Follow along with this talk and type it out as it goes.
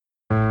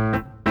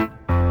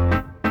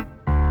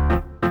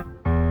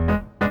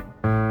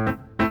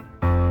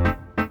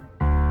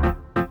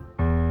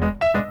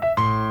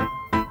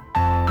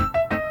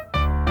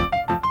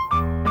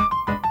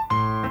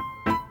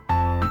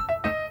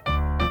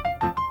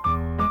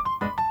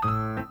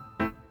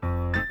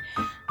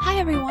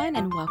everyone,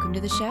 and welcome to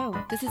the show.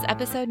 This is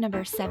episode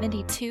number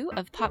 72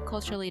 of Pop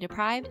Culturally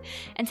Deprived,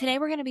 and today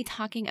we're going to be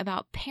talking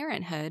about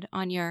parenthood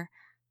on your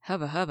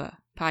Hubba Hubba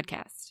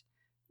podcast.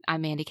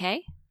 I'm Mandy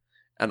Kay.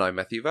 And I'm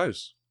Matthew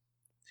Vose.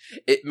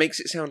 It makes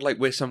it sound like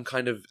we're some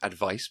kind of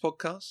advice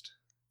podcast.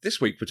 This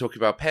week we're talking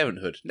about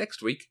parenthood.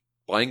 Next week,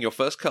 buying your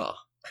first car.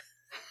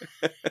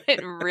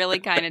 It really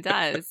kind of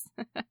does.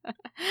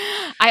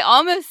 I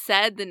almost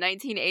said the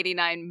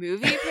 1989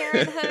 movie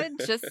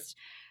Parenthood just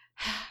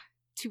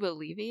to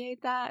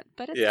alleviate that,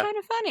 but it's kind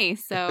of funny,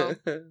 so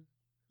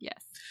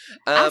yes.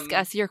 Ask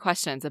us your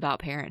questions about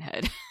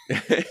parenthood.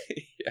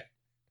 Yeah.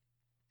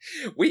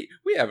 We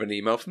have an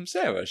email from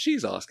Sarah.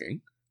 She's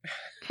asking.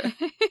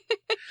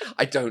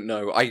 I don't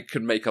know. I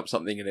could make up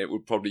something and it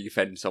would probably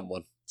offend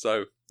someone.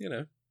 So,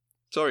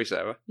 sorry,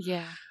 Sarah.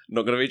 Yeah.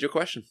 Not going to read your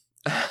question.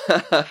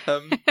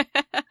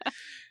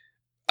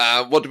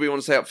 What do we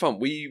want to say up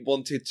front? We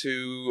wanted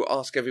to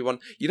ask everyone,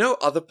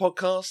 other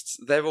podcasts,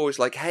 they're always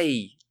like,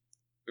 hey,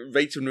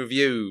 rate and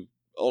review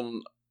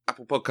on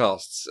Apple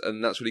Podcasts,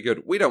 and that's really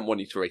good. We don't want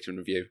you to rate and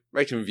review.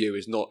 Rate and review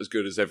is not as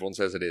good as everyone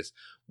says it is.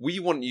 We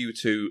want you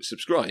to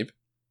subscribe,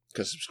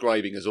 because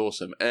subscribing is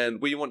awesome,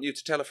 and we want you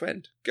to tell a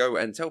friend. Go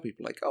and tell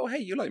people, like, oh, hey,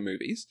 you like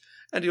movies,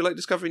 and you like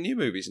discovering new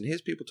movies, and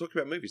here's people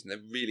talking about movies, and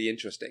they're really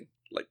interesting.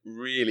 Like,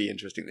 really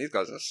interesting. These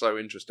guys are so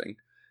interesting.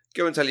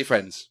 Go and tell your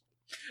friends.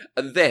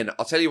 And then,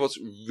 I'll tell you what's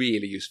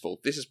really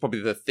useful. This is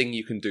probably the thing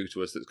you can do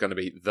to us that's going to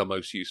be the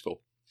most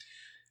useful.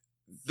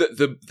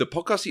 The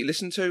podcasts that you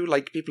listen to,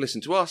 like, people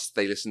listen to us,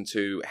 they listen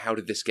to How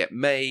Did This Get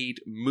Made,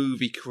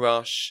 Movie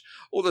Crush,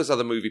 all those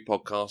other movie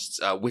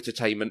podcasts,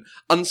 Wittertainment.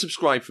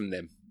 Unsubscribe from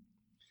them.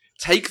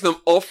 Take them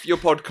off your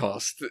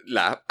podcast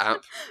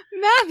app,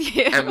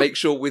 Matthew, and make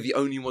sure we're the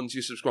only ones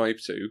you subscribe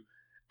to,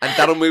 and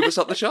that'll move us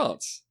up the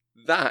charts.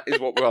 That is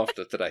what we're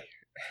after today.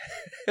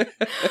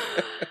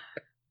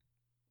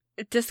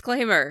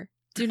 Disclaimer,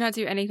 do not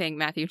do anything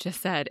Matthew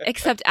just said,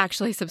 except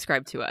actually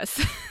subscribe to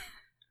us.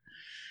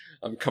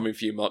 I'm coming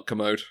for you, Mark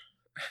Commode.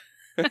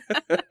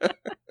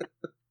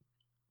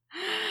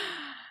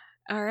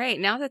 All right,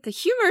 now that the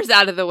humor's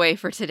out of the way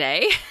for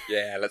today.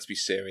 Yeah, let's be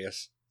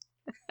serious.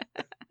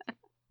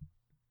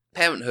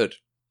 Parenthood.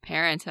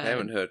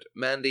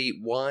 Mandy,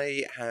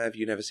 why have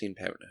you never seen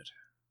Parenthood?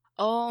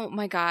 Oh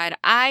my God,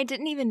 I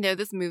didn't even know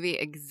this movie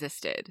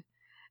existed.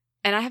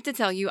 And I have to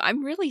tell you,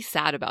 I'm really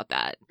sad about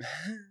that.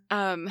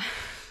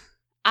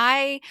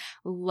 I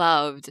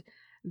loved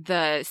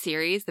the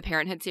series, the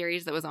Parenthood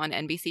series that was on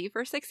NBC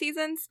for 6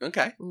 seasons.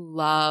 Okay.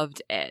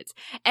 Loved it.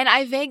 And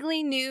I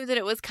vaguely knew that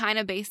it was kind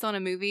of based on a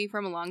movie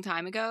from a long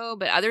time ago,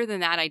 but other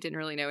than that, I didn't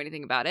really know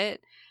anything about it.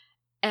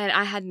 And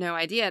I had no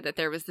idea that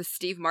there was this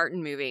Steve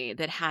Martin movie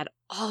that had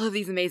all of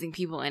these amazing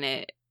people in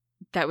it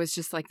that was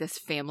just like this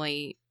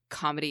family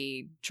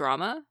comedy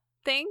drama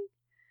thing.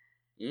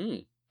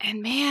 Mm.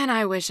 And man,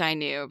 I wish I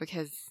knew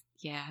because,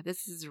 yeah,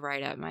 this is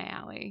right up my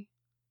alley.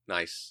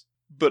 Nice.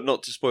 But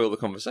not to spoil the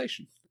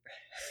conversation.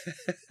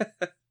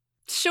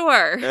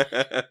 Sure.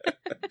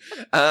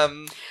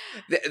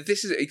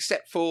 This is,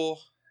 except for,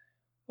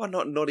 well,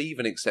 not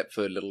even except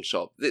for Little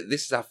Shop.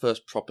 This is our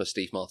first proper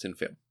Steve Martin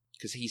film.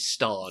 Because he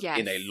starred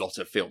in a lot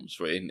of films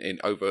in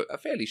over a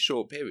fairly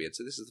short period.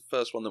 So this is the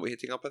first one that we're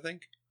hitting up, I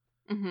think.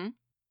 Mm-hmm.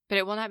 But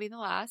it will not be the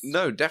last.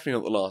 No,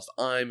 definitely not the last.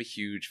 I'm a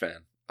huge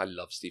fan. I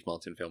love Steve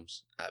Martin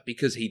films.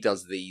 Because he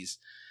does these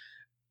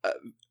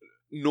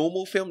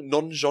normal film,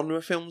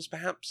 non-genre films,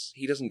 perhaps.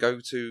 He doesn't go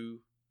to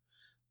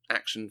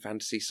action,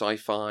 fantasy,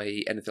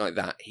 sci-fi, anything like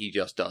that. He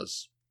just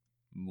does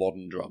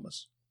modern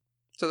dramas.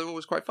 So they're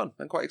always quite fun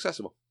and quite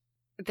accessible.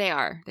 They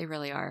are. They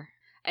really are.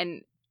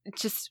 And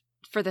just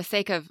for the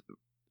sake of,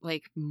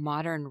 like,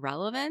 modern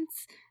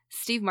relevance,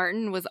 Steve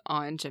Martin was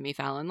on Jimmy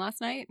Fallon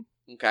last night.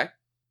 Okay.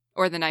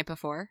 Or the night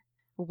before,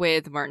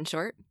 with Martin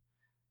Short.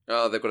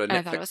 Oh, they've got a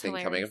Netflix thing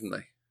coming, haven't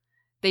they?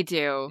 They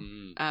do.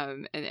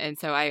 And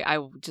so I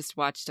just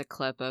watched a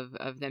clip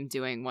of them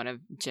doing one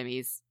of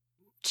Jimmy's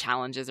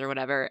challenges or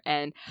whatever.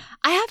 And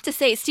I have to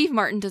say, Steve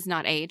Martin does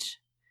not age.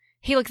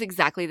 He looks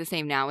exactly the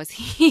same now as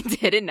he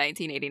did in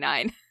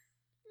 1989.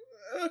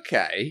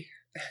 Okay.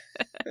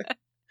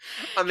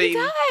 I mean,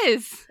 he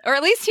does, or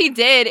at least he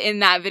did in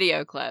that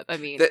video clip. I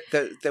mean,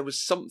 there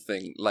was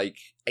something like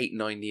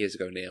 8-9 years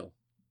ago now.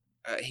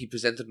 He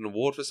presented an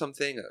award for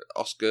something,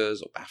 Oscars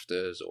or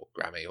BAFTAs or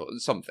Grammy or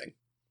something.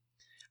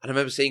 And I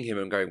remember seeing him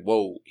and going,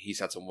 "Whoa, he's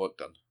had some work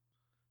done."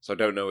 So I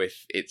don't know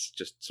if it's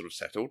just sort of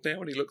settled now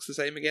and he looks the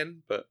same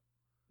again, but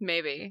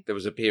maybe there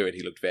was a period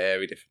he looked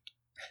very different.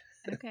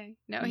 Okay,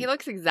 no, he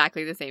looks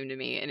exactly the same to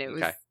me, and it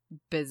was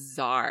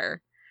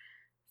bizarre.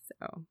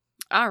 So,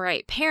 all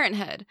right,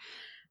 Parenthood.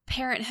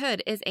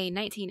 Parenthood is a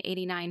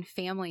 1989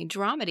 family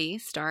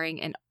dramedy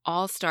starring an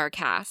all-star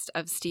cast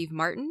of Steve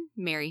Martin,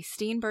 Mary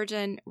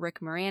Steenburgen, Rick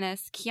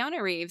Moranis,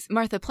 Keanu Reeves,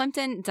 Martha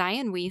Plimpton,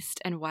 Diane Wiest,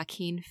 and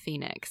Joaquin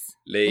Phoenix.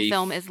 The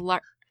film is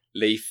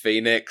Leaf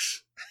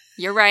Phoenix.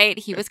 You're right.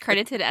 He was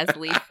credited as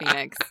Leaf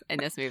Phoenix in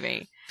this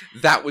movie.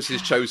 That was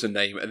his chosen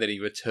name, and then he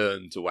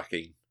returned to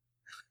Joaquin.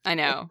 I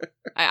know.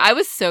 I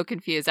was so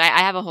confused. I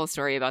have a whole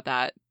story about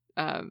that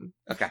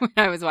Okay. when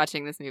I was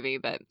watching this movie.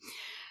 But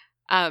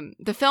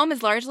the film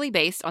is largely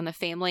based on the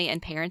family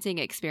and parenting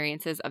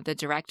experiences of the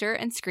director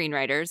and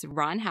screenwriters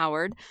Ron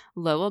Howard,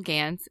 Lowell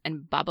Gans,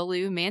 and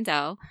Babaloo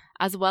Mandel,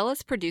 as well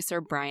as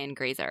producer Brian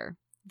Grazer.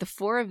 The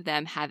four of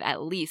them have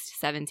at least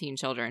 17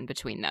 children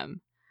between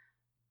them.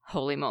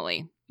 Holy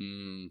moly.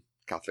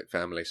 Catholic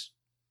families.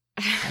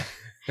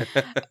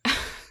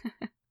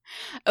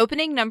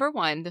 Opening number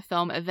 1, the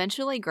film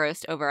eventually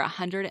grossed over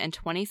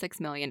 $126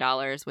 million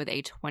with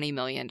a $20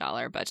 million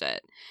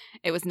budget.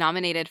 It was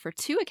nominated for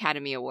 2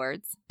 Academy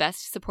Awards,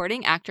 Best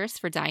Supporting Actress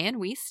for Diane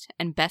Wiest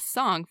and Best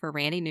Song for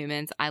Randy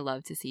Newman's I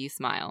Love to See You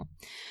Smile.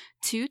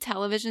 2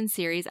 television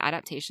series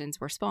adaptations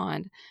were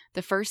spawned.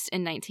 The first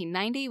in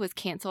 1990 was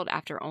canceled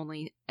after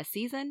only a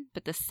season,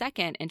 but the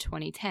second in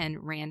 2010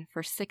 ran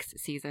for 6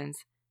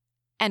 seasons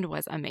and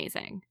was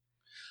amazing.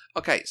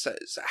 Okay, so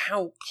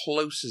how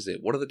close is it?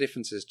 What are the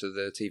differences to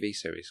the TV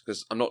series?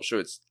 Because I'm not sure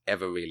it's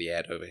ever really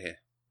aired over here.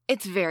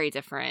 It's very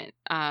different.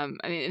 I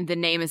mean, the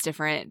name is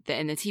different.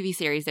 In the TV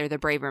series, they're the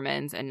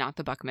Bravermans and not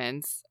the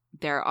Buckmans.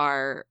 There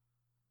are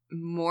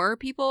more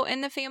people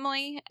in the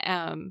family,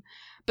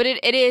 but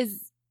it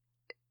is...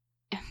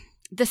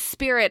 The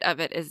spirit of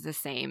it is the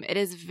same. It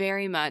is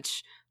very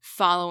much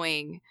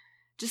following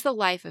just the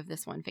life of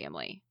this one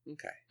family.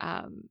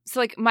 Okay. So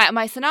like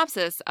my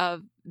synopsis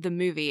of the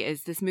movie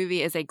is this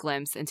movie is a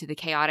glimpse into the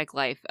chaotic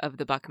life of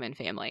the Buckman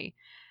family.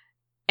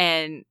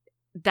 And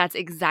that's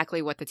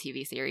exactly what the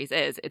TV series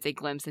is. It's a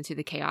glimpse into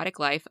the chaotic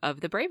life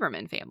of the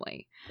Braverman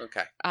family.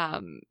 Okay.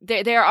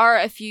 There are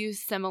a few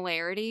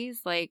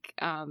similarities, like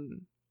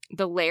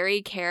the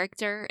Larry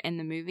character in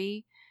the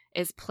movie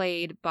is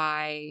played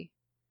by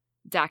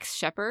Dax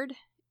Shepard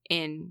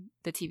in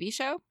the TV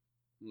show.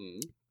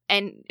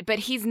 But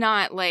he's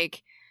not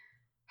like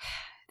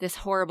this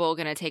horrible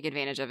gonna take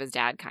advantage of his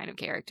dad kind of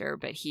character,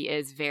 but he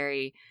is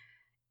very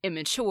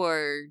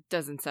immature,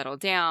 doesn't settle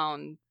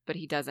down, but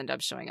he does end up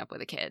showing up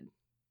with a kid.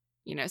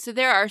 You know, so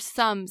there are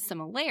some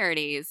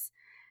similarities,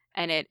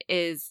 and it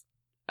is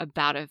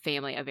about a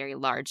family, a very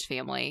large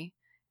family,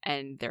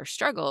 and their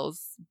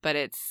struggles, but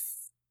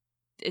it's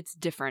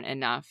different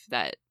enough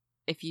that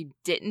if you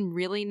didn't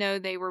really know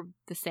they were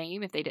the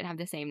same, if they didn't have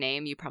the same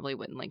name, you probably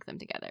wouldn't link them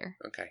together.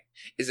 Okay.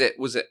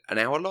 Was it an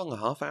hour long, a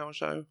half-hour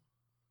show?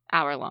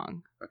 Hour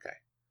long. Okay.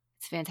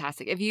 It's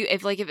fantastic. If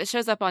it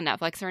shows up on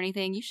Netflix or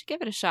anything, you should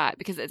give it a shot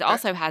because it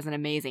also has an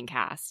amazing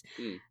cast.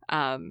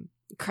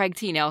 Craig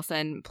T.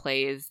 Nelson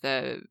plays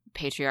the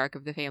patriarch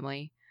of the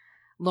family.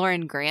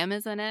 Lauren Graham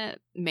is in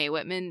it. Mae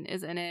Whitman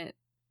is in it.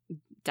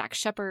 Dax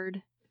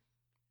Shepard.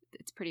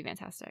 It's pretty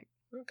fantastic.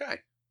 Okay.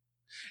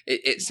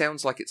 It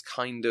sounds like it's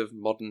kind of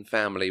Modern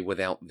Family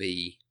without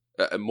the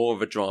more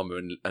of a drama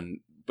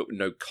and but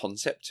no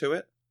concept to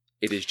it.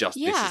 It is just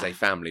this is a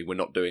family. We're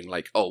not doing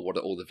like, oh, what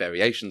are all the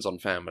variations on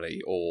family,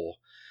 or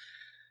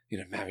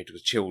married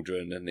with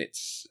children and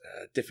it's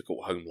a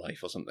difficult home life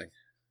or something.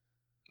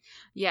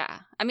 Yeah,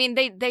 I mean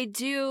they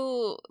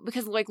do,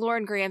 because like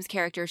Lauren Graham's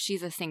character,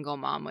 she's a single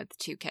mom with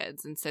 2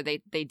 kids, and so they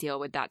deal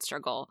with that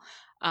struggle.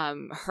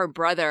 Her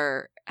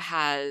brother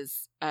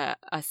has a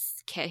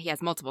kid. He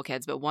has multiple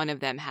kids, but one of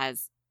them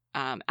has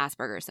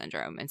Asperger's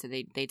syndrome, and so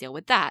they deal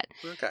with that.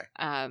 Okay.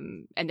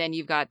 And then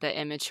you've got the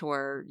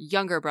immature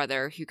younger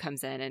brother who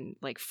comes in and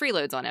like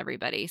freeloads on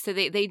everybody. So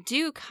they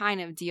do kind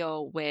of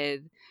deal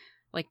with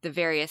like the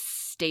various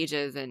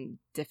stages and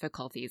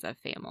difficulties of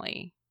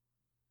family,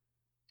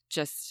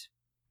 just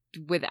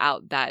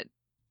without that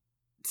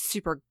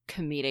super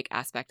comedic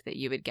aspect that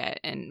you would get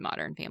in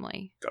Modern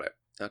Family. Got it.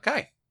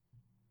 Okay.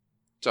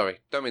 Sorry,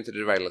 don't mean to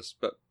derail us,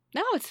 but...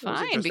 No, it's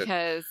fine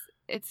because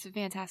it's a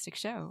fantastic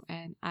show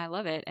and I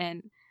love it.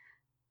 And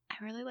I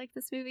really like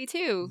this movie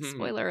too.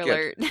 Spoiler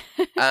alert.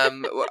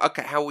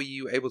 Okay, how were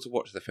you able to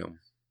watch the film?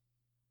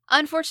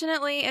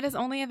 Unfortunately, it is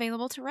only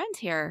available to rent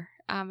here.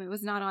 It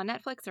was not on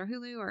Netflix or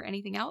Hulu or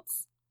anything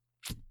else.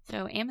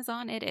 So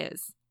Amazon it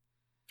is.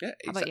 Yeah,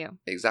 how about you?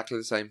 Exactly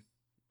the same.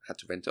 Had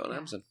to rent it on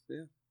Amazon.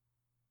 Yeah.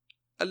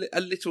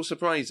 A little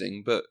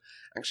surprising, but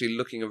actually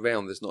looking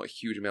around, there's not a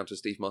huge amount of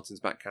Steve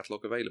Martin's back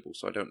catalogue available,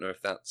 so I don't know if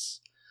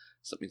that's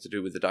something to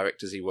do with the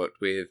directors he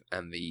worked with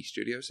and the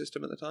studio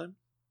system at the time.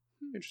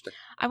 Interesting.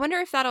 I wonder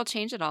if that'll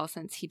change at all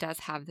since he does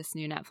have this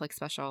new Netflix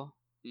special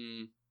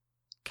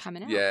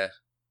coming out. Yeah.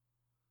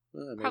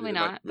 Probably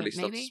not, but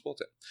really maybe. Support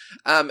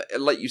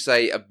it. Like you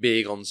say, a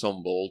big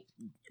ensemble.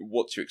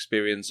 What's your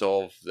experience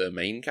of the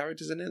main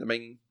characters in it, the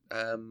main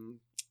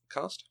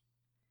cast?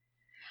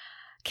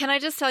 Can I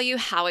just tell you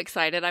how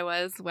excited I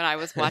was when I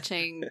was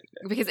watching?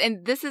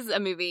 And this is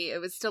a movie,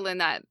 it was still in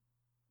that,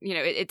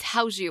 it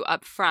tells you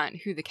up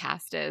front who the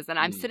cast is. And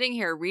I'm sitting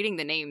here reading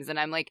the names and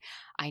I'm like,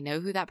 I know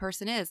who that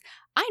person is.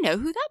 I know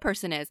who that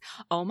person is.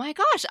 Oh my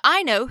gosh,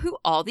 I know who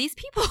all these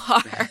people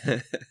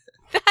are.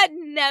 That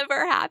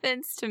never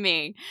happens to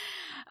me.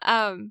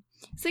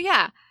 So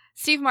yeah,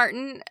 Steve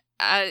Martin,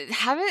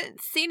 Haven't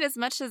seen as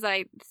much as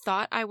I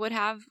thought I would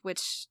have,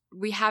 which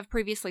we have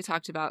previously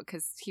talked about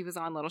because he was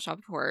on Little Shop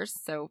of Horrors,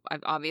 so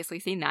I've obviously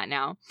seen that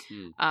now.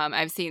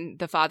 I've seen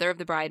the Father of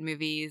the Bride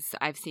movies.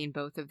 I've seen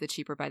both of the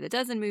Cheaper by the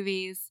Dozen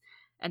movies,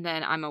 and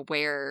then I'm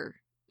aware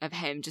of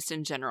him just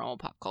in general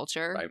pop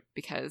culture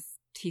because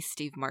he's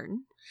Steve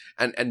Martin.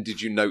 And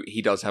did you note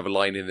he does have a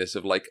line in this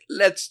of like,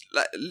 let's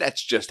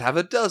just have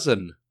a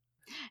dozen.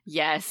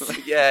 Yes.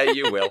 Yeah,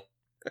 you will.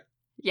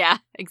 Yeah,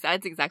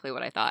 that's exactly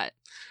what I thought.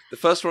 The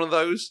first one of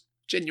those,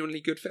 genuinely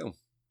good film.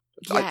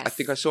 Yes. I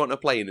think I saw it on a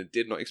plane and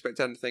did not expect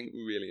anything.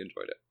 Really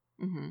enjoyed it.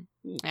 Mm-hmm.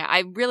 Yeah,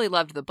 I really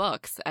loved the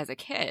books as a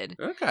kid.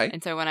 Okay.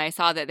 And so when I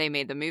saw that they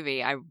made the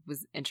movie, I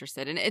was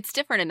interested. And it's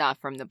different enough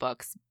from the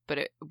books, but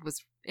it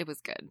was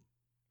good.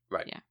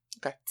 Right. Yeah.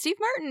 Okay. Steve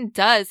Martin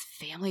does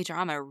family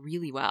drama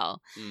really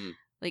well.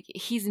 Like,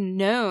 he's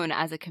known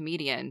as a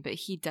comedian, but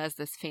he does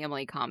this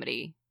family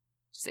comedy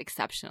just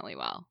exceptionally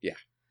well. Yeah.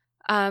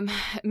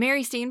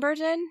 Mary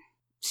Steenburgen,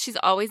 she's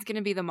always going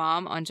to be the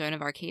mom on Joan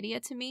of Arcadia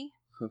to me.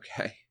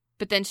 Okay.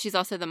 But then she's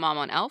also the mom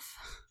on Elf.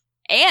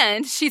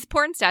 And she's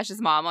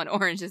Pornstash's mom on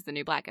Orange is the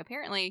New Black.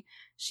 Apparently,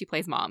 she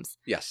plays moms.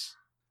 Yes.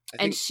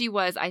 And she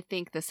was, I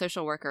think, the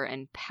social worker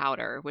in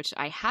Powder, which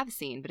I have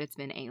seen, but it's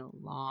been a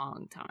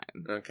long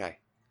time. Okay.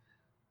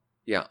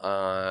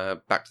 Yeah,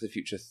 Back to the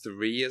Future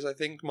 3 is, I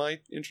think, my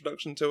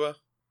introduction to her.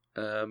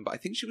 But I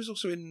think she was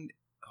also in,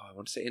 I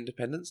want to say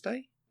Independence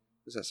Day?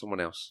 Was that someone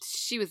else?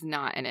 She was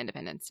not in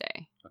Independence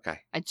Day.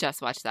 Okay. I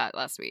just watched that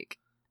last week.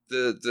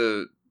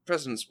 The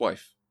president's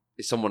wife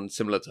is someone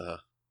similar to her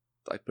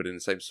that I put in the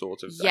same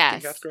sort of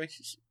acting category.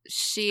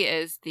 She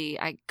is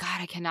I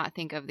cannot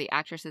think of the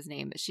actress's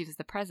name, but she was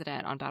the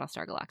president on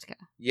Battlestar Galactica.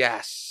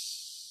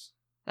 Yes.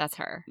 That's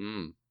her.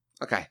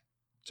 Okay.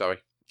 Sorry.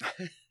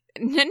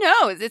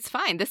 No, it's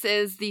fine. This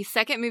is the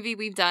second movie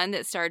we've done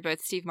that starred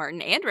both Steve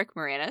Martin and Rick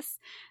Moranis.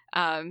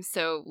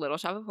 So Little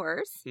Shop of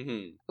Horrors.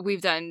 Mm-hmm.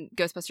 We've done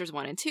Ghostbusters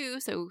 1 and 2,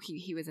 so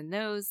he was in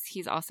those.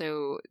 He's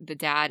also the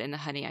dad in the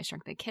Honey, I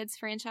Shrunk the Kids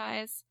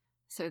franchise.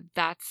 So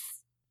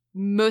that's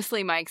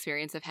mostly my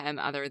experience of him,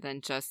 other than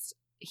just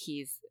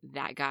he's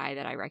that guy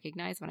that I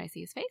recognize when I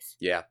see his face.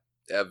 Yeah,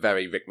 a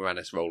very Rick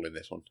Moranis role in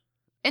this one.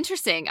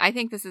 Interesting. I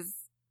think this is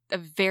a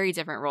very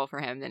different role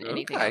for him than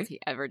anything else he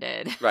ever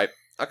did. Right.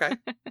 Okay.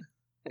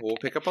 We'll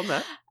pick up on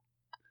that.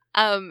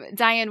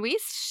 Diane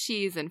Wiest,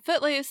 she's in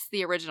Footloose,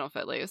 the original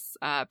Footloose,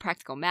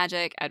 Practical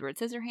Magic, Edward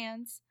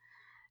Scissorhands.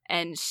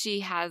 And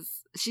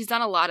she's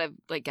done a lot of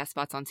like guest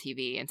spots on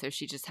TV, and so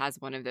she just has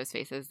one of those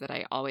faces that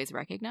I always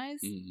recognize.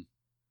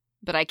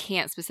 But I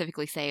can't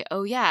specifically say,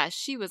 oh yeah,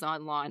 she was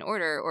on Law and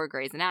Order or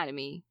Grey's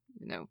Anatomy,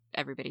 even though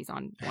everybody's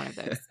on one of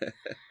those.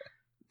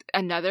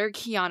 Another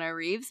Keanu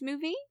Reeves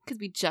movie, because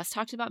we just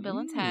talked about Bill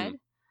and Ted.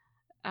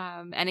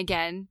 And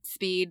again,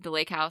 Speed, The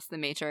Lake House, The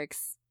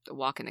Matrix,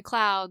 Walk in the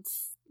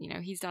Clouds. You know,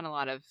 he's done a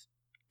lot of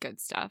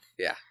good stuff.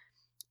 Yeah.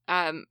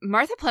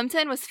 Martha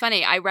Plimpton was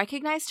funny. I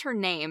recognized her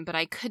name, but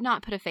I could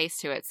not put a face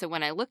to it. So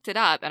when I looked it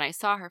up and I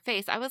saw her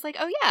face, I was like,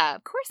 oh yeah,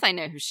 of course I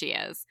know who she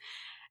is.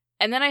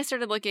 And then I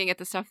started looking at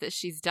the stuff that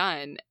she's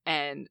done,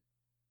 and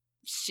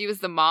she was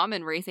the mom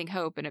in Raising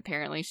Hope, and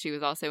apparently she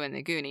was also in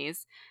The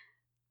Goonies.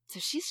 So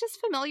she's just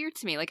familiar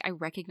to me. Like, I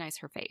recognize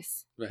her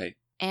face. Right.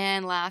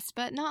 And last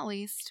but not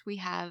least, we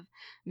have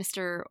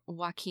Mr.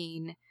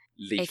 Joaquin,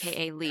 Leaf.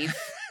 a.k.a. Leaf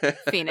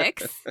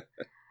Phoenix.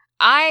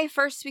 I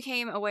first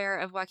became aware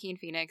of Joaquin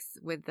Phoenix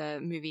with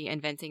the movie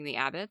Inventing the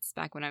Abbotts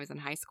back when I was in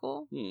high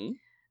school,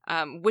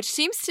 which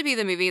seems to be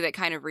the movie that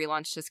kind of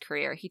relaunched his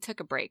career. He took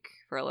a break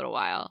for a little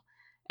while.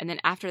 And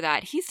then after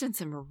that, he's done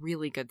some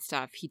really good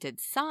stuff. He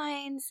did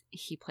Signs.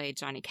 He played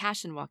Johnny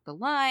Cash in Walk the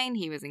Line.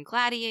 He was in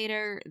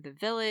Gladiator, The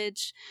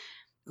Village,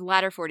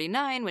 Ladder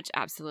 49, which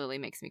absolutely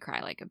makes me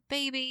cry like a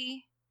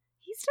baby.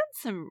 He's done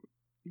some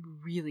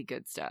really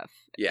good stuff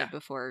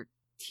before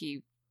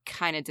he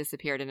kind of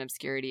disappeared in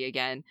obscurity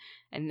again.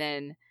 And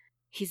then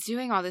he's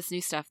doing all this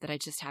new stuff that I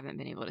just haven't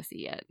been able to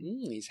see yet.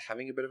 He's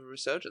having a bit of a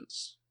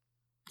resurgence.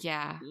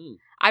 Yeah.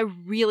 I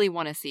really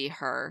want to see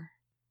Her.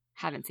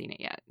 Haven't seen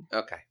it yet.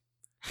 Okay.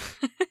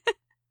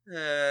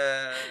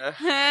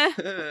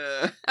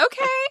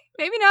 Okay,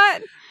 maybe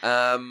not.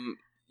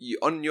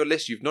 On your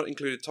list, you've not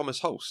included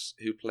Thomas Hulse,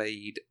 who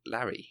played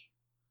Larry.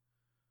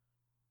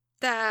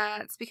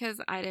 That's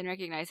because I didn't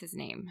recognize his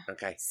name.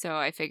 Okay. So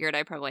I figured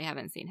I probably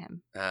haven't seen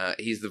him.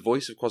 He's the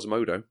voice of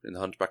Quasimodo in The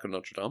Hunchback of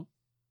Notre Dame.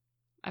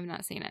 I've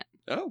not seen it.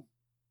 Oh.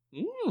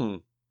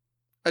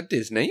 A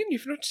Disney, and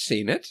you've not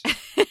seen it?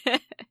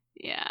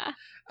 Yeah.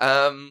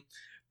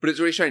 But it's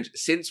really strange.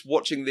 Since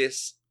watching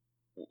this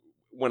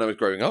when I was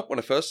growing up, when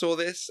I first saw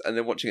this, and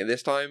then watching it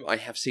this time, I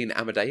have seen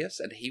Amadeus,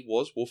 and he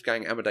was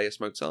Wolfgang Amadeus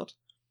Mozart.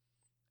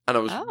 And I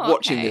was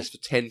watching this for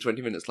 10,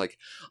 20 minutes, like,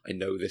 I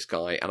know this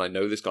guy, and I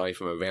know this guy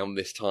from around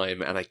this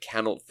time, and I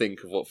cannot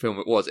think of what film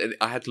it was. And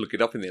I had to look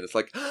it up in the end. It's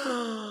like,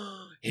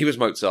 he was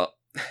Mozart.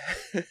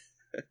 I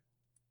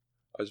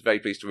was very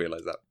pleased to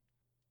realise that.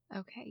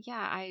 Okay,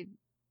 yeah,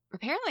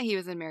 apparently he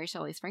was in Mary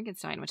Shelley's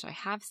Frankenstein, which I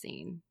have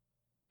seen,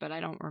 but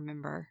I don't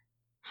remember.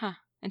 Huh,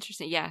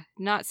 interesting. Yeah,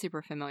 not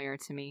super familiar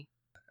to me.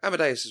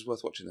 Amadeus is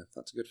worth watching, though.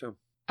 That's a good film.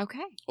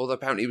 Okay. Although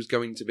apparently it was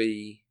going to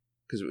be,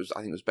 because I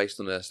think it was based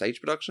on a stage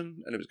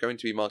production, and it was going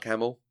to be Mark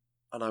Hamill,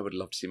 and I would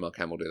love to see Mark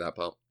Hamill do that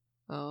part.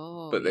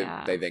 Oh, but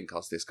they then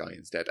cast this guy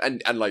instead,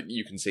 and like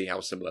you can see how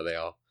similar they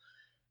are,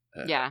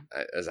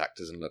 as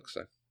actors and looks.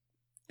 So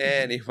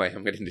anyway,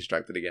 I'm getting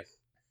distracted again.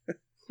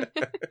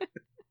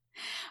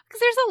 Because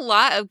there's a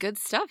lot of good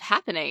stuff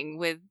happening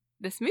with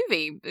this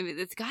movie.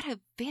 It's got a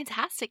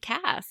fantastic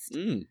cast.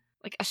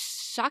 Like a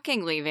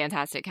shockingly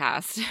fantastic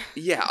cast.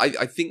 Yeah,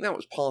 I think that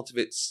was part of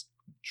its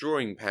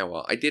drawing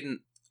power. I don't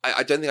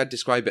think I'd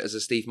describe it as a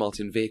Steve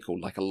Martin vehicle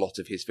like a lot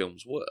of his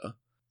films were.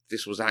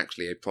 This was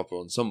actually a proper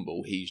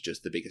ensemble. He's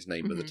just the biggest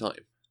name of the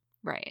time.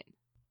 Right.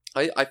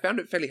 I found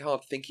it fairly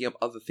hard thinking up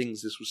other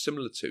things this was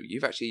similar to.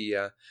 You've actually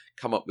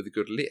come up with a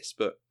good list,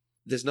 but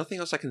there's nothing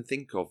else I can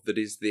think of that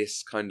is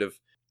this kind of...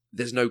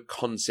 There's no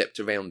concept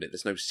around it.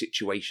 There's no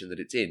situation that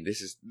it's in.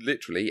 This is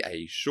literally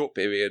a short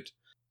period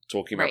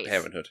talking about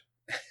parenthood.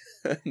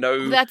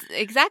 No, that's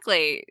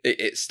exactly.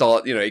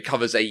 It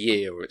covers a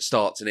year, or it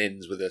starts and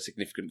ends with a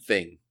significant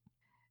thing.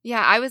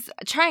 Yeah, I was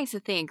trying to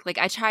think. Like,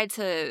 I tried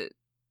to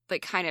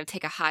kind of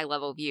take a high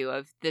level view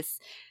of this.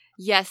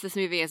 Yes, this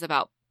movie is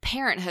about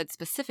parenthood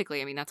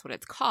specifically. I mean, that's what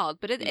it's called,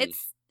 but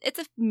it's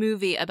a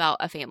movie about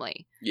a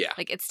family. Yeah,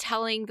 like it's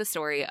telling the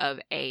story of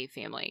a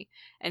family.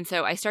 And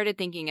so I started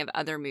thinking of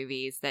other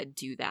movies that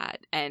do that,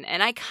 and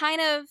I kind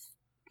of,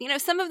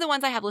 some of the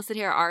ones I have listed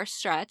here are a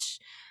stretch.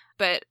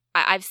 But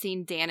I've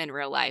seen Dan in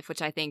real life,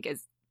 which I think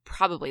is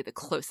probably the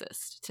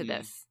closest to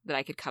this that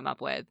I could come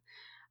up with.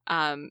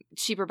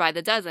 Cheaper by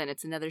the Dozen.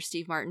 It's another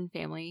Steve Martin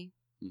family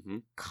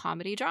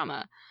comedy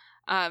drama.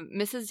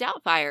 Mrs.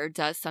 Doubtfire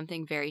does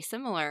something very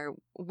similar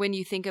when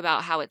you think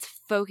about how it's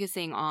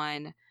focusing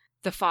on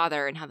the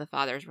father and how the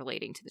father is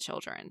relating to the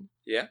children.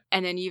 Yeah.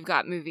 And then you've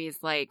got movies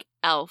like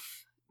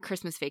Elf,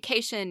 Christmas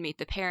Vacation, Meet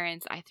the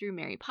Parents. I threw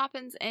Mary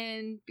Poppins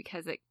in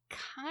because it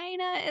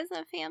kind of is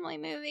a family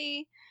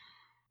movie.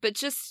 But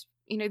just,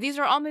 these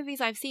are all movies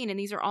I've seen, and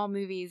these are all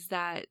movies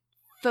that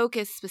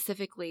focus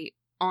specifically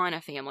on a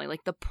family.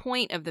 Like, the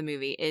point of the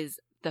movie is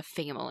the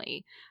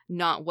family,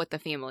 not what the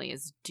family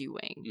is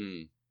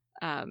doing.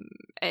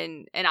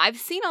 And I've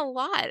seen a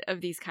lot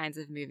of these kinds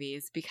of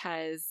movies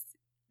because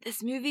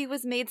this movie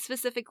was made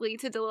specifically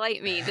to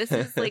delight me. This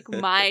is, like,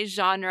 my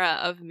genre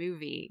of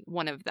movie,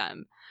 one of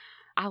them.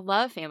 I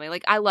love family.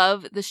 Like, I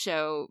love the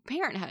show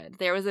Parenthood.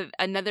 There was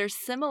another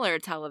similar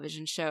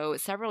television show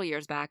several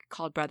years back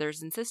called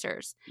Brothers and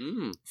Sisters.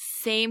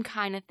 Same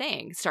kind of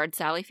thing. Starred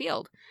Sally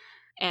Field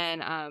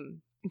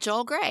and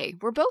Joel Grey.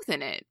 We're both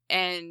in it.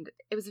 And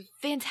it was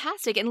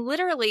fantastic. And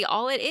literally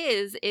all it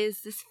is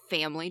this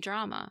family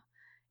drama.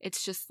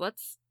 It's just,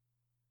 let's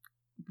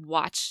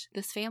watch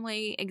this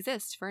family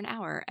exist for an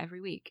hour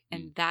every week.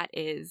 And that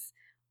is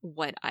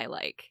what I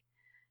like.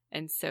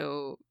 And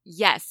so,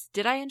 yes,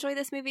 did I enjoy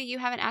this movie? You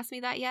haven't asked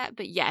me that yet,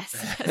 but yes,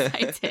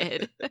 I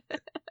did.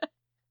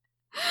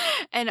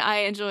 And I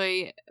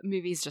enjoy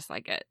movies just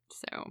like it.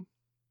 So,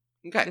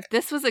 okay,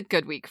 this was a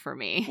good week for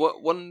me.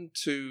 You've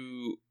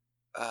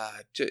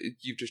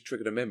just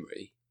triggered a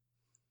memory.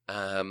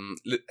 Have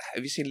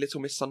you seen Little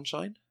Miss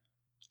Sunshine?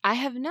 I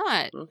have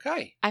not.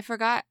 Okay, I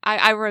forgot.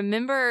 I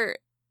remember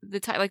the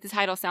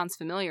title sounds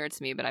familiar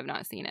to me, but I've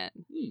not seen it.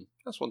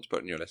 That's one to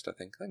put on your list. I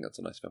think that's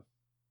a nice film.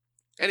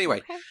 Anyway,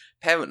 okay.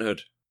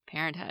 Parenthood.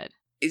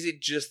 Is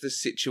it just the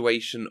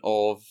situation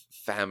of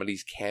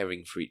families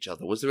caring for each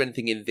other? Was there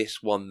anything in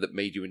this one that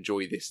made you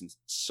enjoy this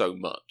so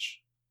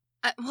much?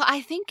 Well,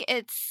 I think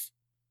it's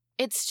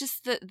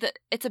just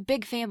it's a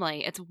big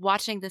family. It's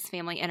watching this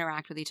family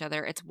interact with each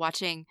other. It's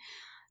watching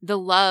the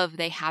love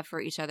they have for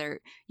each other.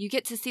 You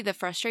get to see the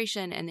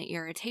frustration and the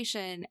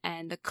irritation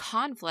and the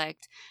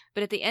conflict,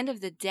 but at the end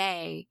of the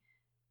day,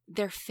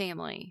 they're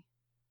family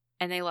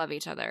and they love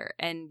each other,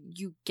 and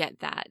you get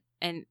that.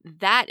 And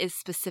that is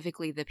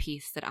specifically the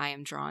piece that I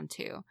am drawn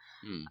to.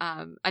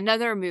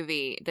 Another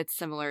movie that's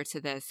similar to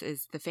this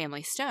is The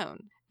Family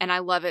Stone. And I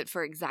love it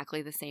for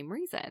exactly the same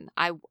reason.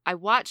 I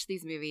watch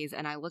these movies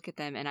and I look at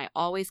them and I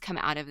always come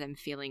out of them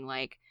feeling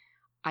like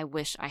I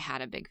wish I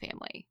had a big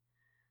family.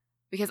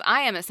 Because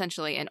I am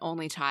essentially an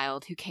only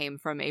child who came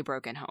from a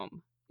broken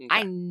home. Okay.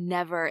 I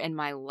never in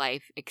my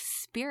life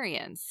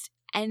experienced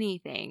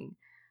anything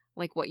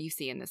like what you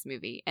see in this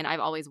movie. And I've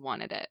always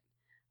wanted it.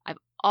 I've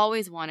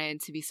always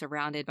wanted to be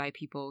surrounded by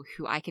people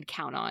who I could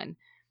count on,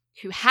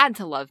 who had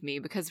to love me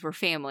because we're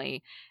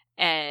family.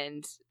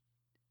 And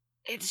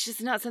it's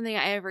just not something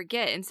I ever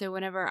get. And so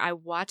whenever I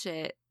watch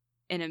it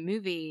in a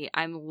movie,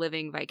 I'm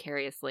living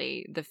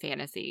vicariously the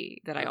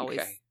fantasy that I always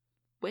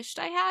wished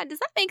I had. Does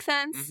that make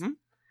sense? Mm-hmm.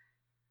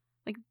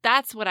 Like,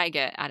 that's what I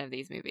get out of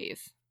these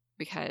movies.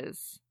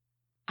 Because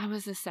I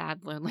was a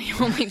sad, lonely,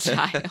 only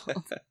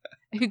child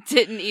who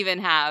didn't even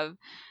have,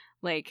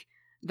 like,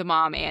 the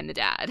mom and the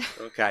dad.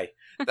 Okay.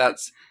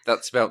 That's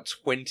about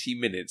 20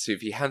 minutes. So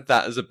if you had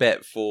that as a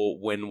bet for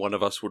when one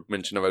of us would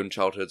mention our own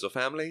childhoods or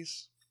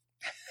families.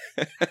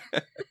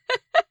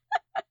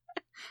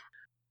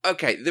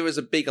 Okay, there is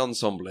a big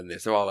ensemble in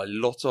this. There are a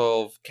lot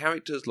of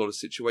characters, a lot of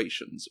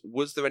situations.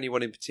 Was there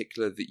anyone in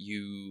particular that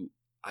you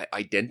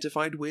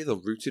identified with or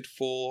rooted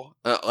for,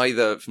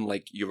 either from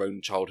like your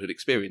own childhood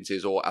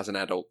experiences or as an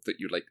adult that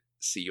you like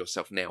see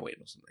yourself now in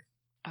or something?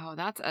 Oh,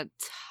 that's a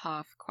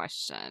tough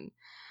question.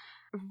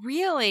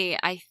 Really,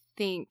 I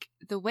think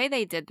the way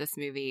they did this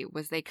movie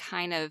was they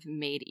kind of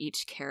made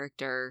each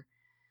character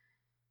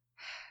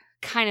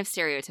kind of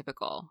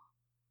stereotypical.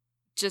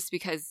 Just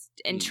because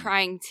in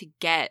trying to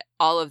get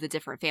all of the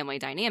different family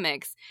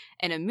dynamics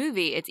in a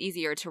movie, it's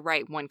easier to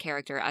write one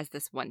character as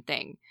this one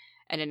thing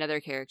and another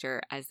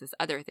character as this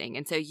other thing.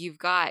 And so you've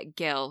got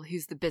Gil,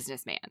 who's the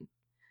businessman,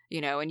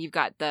 and you've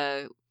got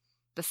the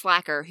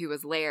slacker who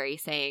was Larry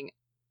saying,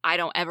 I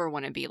don't ever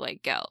want to be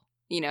like Gil.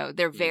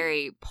 They're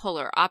very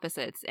polar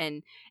opposites.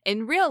 And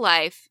in real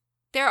life,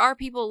 there are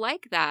people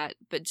like that,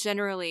 but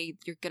generally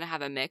you're going to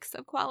have a mix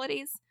of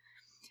qualities.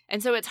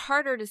 And so it's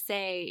harder to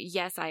say,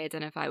 yes, I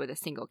identify with a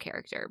single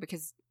character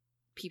because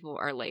people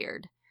are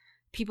layered.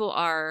 People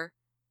are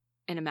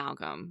an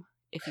amalgam,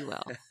 if you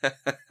will.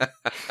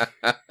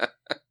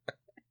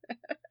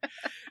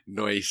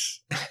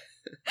 Nice.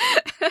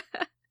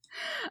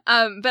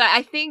 But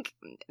I think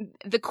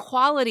the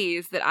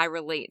qualities that I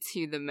relate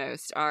to the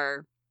most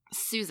are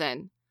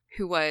Susan,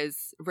 who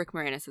was Rick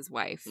Moranis'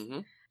 wife. Mm-hmm.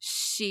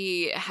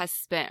 She has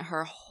spent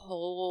her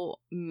whole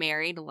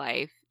married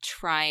life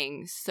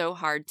trying so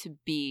hard to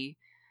be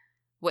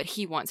what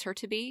he wants her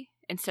to be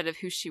instead of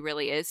who she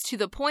really is, to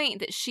the point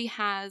that she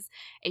has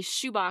a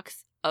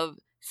shoebox of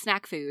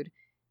snack food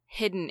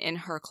hidden in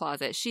her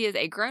closet. She is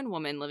a grown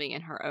woman living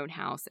in her own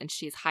house, and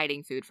she is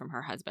hiding food from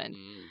her husband.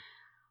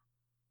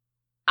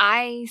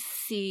 I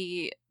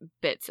see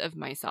bits of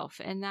myself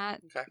in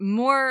that. Okay.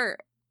 More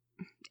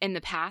in the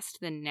past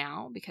than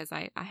now, because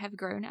I have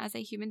grown as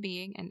a human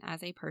being and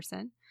as a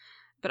person,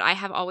 but I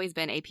have always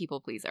been a people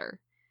pleaser,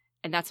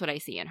 and that's what I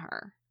see in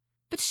her.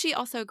 But she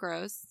also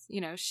grows,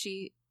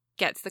 she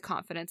gets the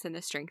confidence and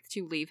the strength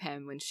to leave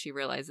him when she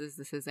realizes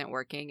this isn't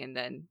working, and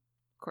then,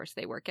 of course,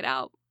 they work it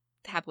out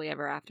happily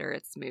ever after.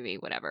 It's a movie,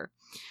 whatever.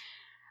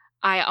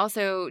 I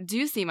also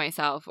do see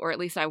myself, or at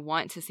least I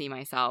want to see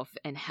myself,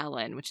 in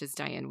Helen, which is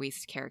Diane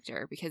Wiest's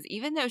character, because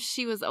even though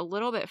she was a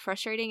little bit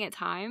frustrating at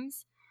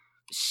times,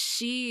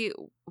 she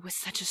was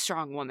such a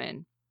strong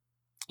woman.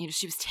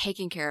 She was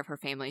taking care of her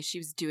family. She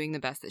was doing the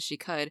best that she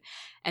could.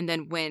 And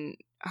then when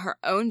her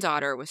own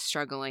daughter was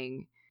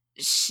struggling,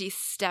 she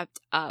stepped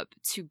up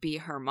to be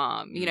her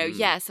mom.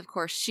 Yes, of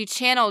course, she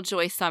channeled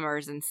Joy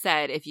Summers and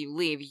said, if you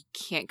leave, you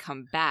can't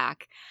come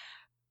back.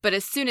 But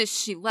as soon as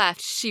she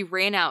left, she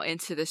ran out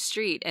into the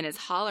street and is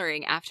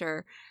hollering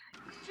after,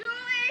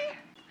 Julie,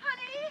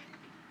 honey,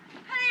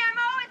 I'm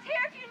always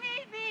here if you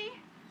need me.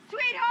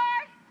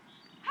 Sweetheart,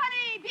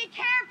 honey, be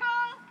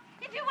careful.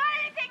 If you want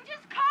anything,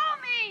 just call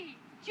me.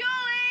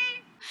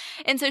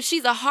 Julie. And so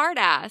she's a hard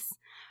ass,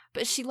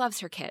 but she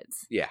loves her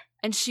kids. Yeah.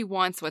 And she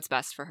wants what's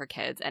best for her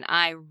kids. And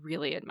I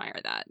really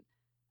admire that.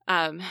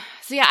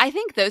 So yeah, I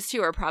think those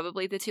two are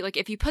probably the two. Like,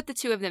 if you put the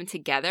two of them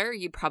together,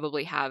 you'd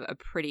probably have a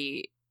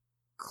pretty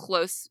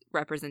close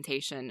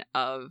representation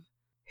of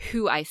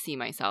who I see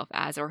myself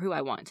as, or who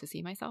I want to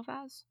see myself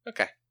as.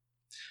 Okay.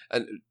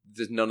 And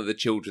there's none of the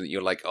children that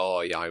you're like,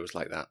 oh yeah, I was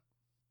like that?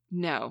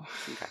 No.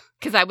 Okay.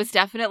 Because I was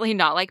definitely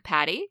not like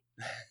Patty.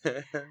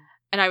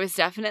 And I was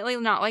definitely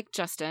not like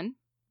Justin.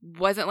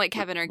 Wasn't like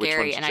Kevin or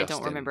Gary, and Justin? I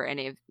don't remember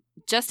any of...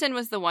 Justin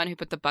was the one who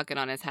put the bucket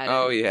on his head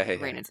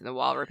and ran into the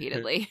wall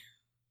repeatedly.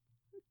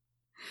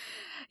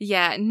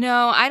 Yeah,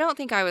 no, I don't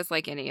think I was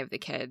like any of the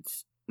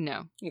kids.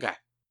 No. Okay.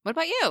 What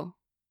about you?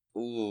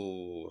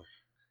 Ooh,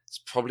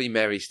 it's probably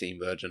Mary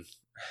Steenburgen.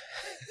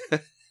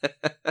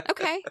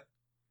 Okay.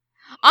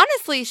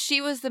 Honestly,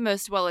 she was the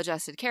most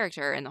well-adjusted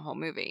character in the whole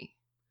movie.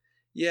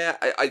 Yeah,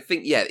 I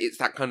think, it's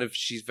that kind of,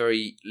 she's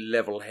very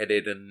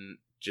level-headed and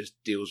just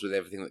deals with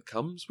everything that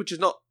comes, which is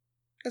not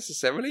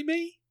necessarily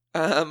me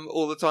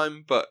all the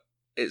time, but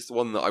it's the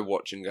one that I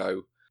watch and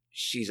go,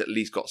 she's at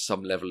least got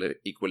some level of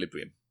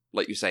equilibrium.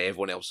 Like you say,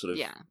 everyone else sort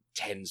of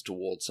tends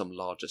towards some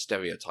larger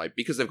stereotype.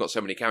 Because they've got so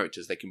many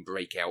characters, they can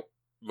break out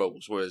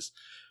roles, whereas,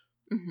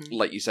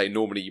 like you say,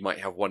 normally you might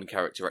have one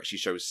character actually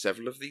shows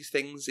several of these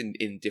things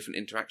in different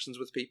interactions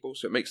with people,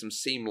 so it makes them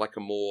seem like a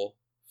more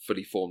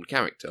fully formed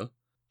character,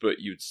 but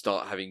you'd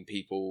start having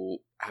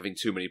people having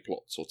too many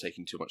plots or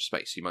taking too much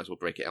space, so you might as well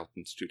break it out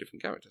into two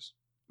different characters.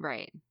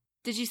 Right.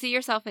 Did you see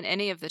yourself in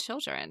any of the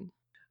children?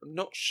 I'm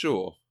not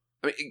sure.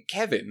 I mean,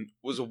 Kevin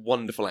was a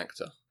wonderful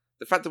actor.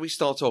 The fact that we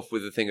start off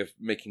with the thing of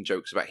making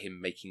jokes about him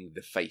making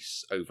the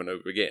face over and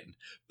over again,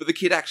 but the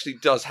kid actually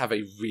does have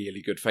a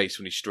really good face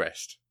when he's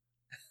stressed.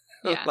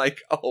 Yeah.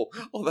 Like, oh,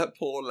 that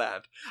poor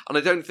lad. And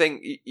I don't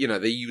think,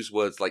 they use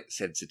words like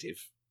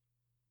sensitive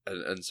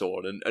and so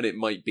on, and it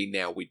might be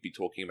now we'd be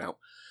talking about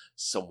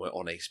somewhere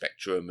on a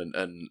spectrum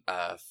and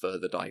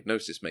further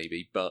diagnosis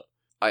maybe, but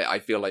I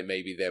feel like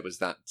maybe there was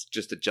that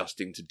just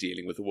adjusting to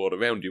dealing with the world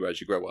around you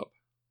as you grow up.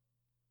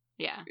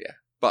 Yeah. Yeah.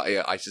 But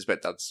I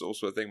suspect that's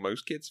also a thing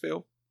most kids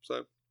feel,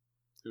 so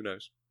who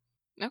knows.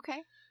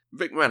 Okay.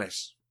 Rick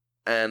Moranis,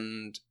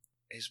 and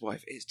his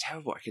wife. It's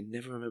terrible. I can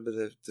never remember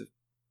the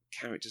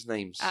characters'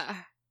 names.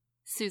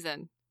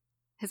 Susan.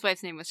 His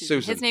wife's name was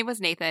Susan. His name was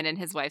Nathan, and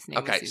his wife's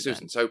name was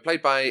Susan. So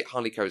played by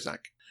Harley Kozak.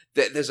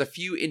 There's a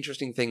few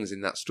interesting things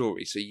in that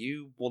story. So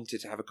you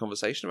wanted to have a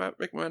conversation about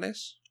Rick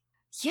Moranis?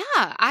 Yeah,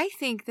 I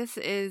think this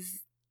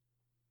is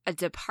a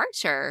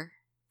departure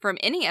from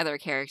any other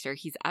character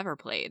he's ever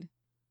played.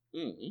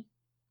 Mm.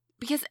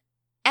 Because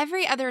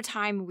every other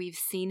time we've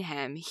seen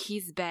him,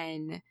 he's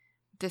been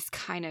this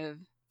kind of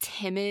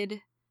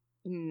timid,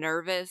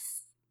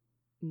 nervous,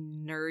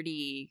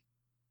 nerdy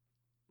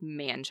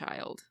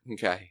man-child.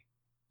 Okay.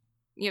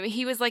 You know,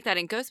 he was like that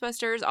in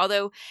Ghostbusters,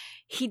 although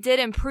he did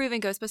improve in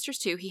Ghostbusters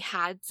 2. He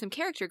had some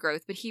character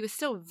growth, but he was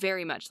still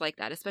very much like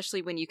that,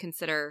 especially when you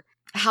consider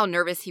how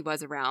nervous he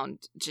was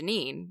around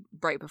Janine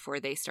right before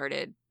they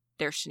started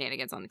their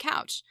shenanigans on the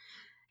couch.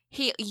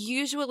 He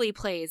usually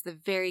plays the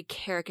very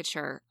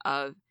caricature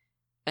of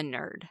a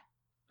nerd.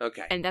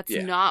 Okay. And that's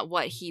not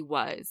what he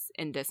was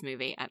in this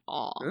movie at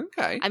all.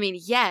 Okay. I mean,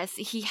 yes,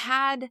 he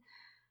had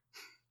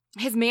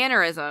his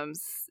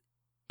mannerisms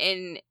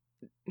in...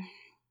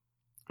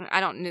 I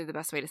don't know the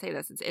best way to say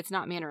this. It's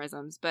not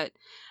mannerisms, but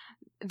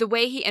the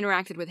way he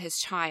interacted with his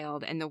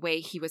child and the way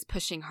he was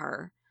pushing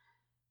her,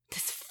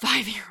 this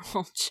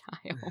 5-year-old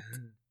child,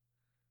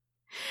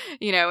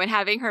 you know, and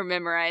having her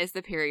memorize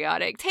the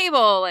periodic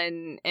table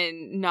and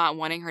not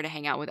wanting her to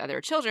hang out with other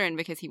children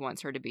because he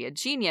wants her to be a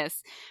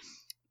genius.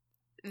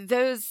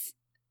 Those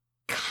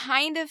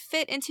kind of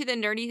fit into the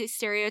nerdy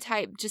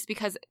stereotype just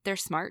because they're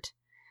smart.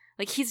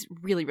 Like, he's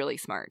really, really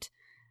smart.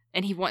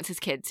 And he wants his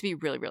kid to be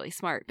really, really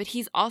smart. But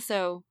he's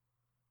also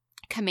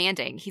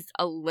commanding. He's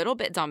a little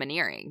bit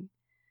domineering.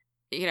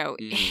 You know,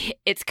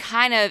 it's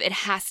kind of, it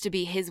has to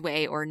be his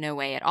way or no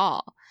way at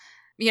all.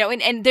 You know,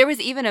 and there was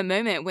even a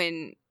moment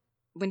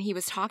when he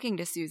was talking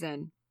to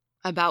Susan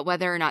about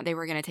whether or not they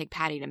were going to take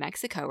Patty to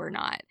Mexico or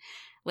not.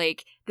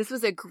 Like, this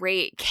was a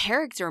great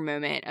character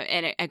moment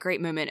and a great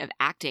moment of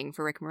acting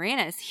for Rick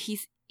Moranis.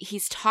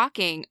 He's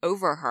talking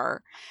over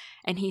her.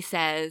 And he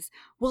says,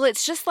 well,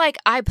 it's just like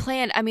I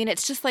planned. I mean,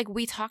 it's just like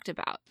we talked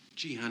about.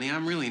 Gee, honey,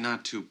 I'm really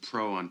not too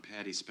pro on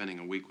Patty spending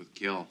a week with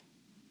Gil.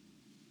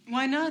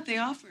 Why not? They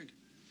offered.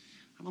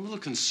 I'm a little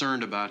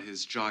concerned about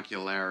his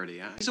jocularity.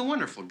 He's a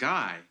wonderful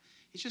guy.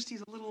 It's just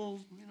he's a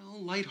little,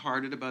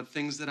 lighthearted about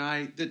things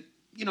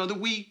that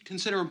we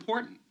consider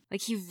important.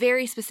 Like, he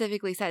very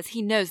specifically says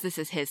he knows this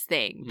is his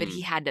thing, but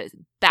he had to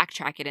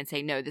backtrack it and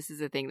say, no, this is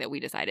the thing that we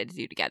decided to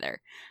do together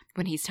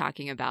when he's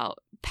talking about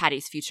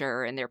Patty's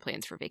future and their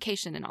plans for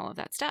vacation and all of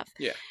that stuff.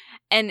 Yeah.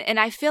 And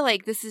I feel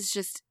like this is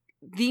just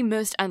the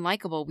most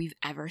unlikable we've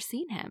ever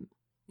seen him.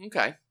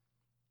 Okay.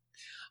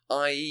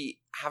 I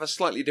have a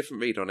slightly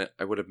different read on it,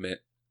 I would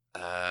admit.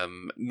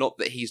 Not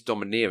that he's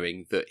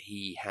domineering, that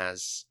he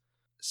has,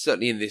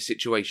 certainly in this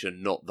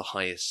situation, not the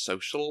highest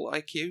social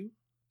IQ.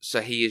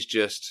 So he is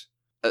just...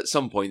 At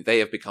some point, they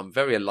have become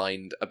very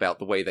aligned about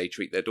the way they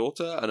treat their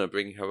daughter and are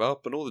bringing her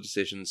up and all the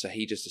decisions, so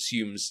he just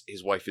assumes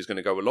his wife is going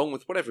to go along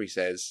with whatever he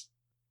says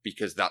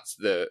because that's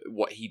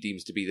what he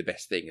deems to be the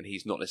best thing, and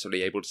he's not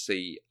necessarily able to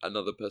see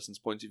another person's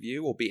point of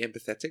view or be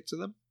empathetic to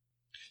them.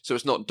 So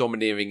it's not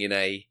domineering in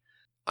a,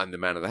 I'm the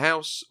man of the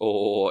house,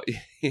 or,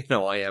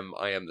 I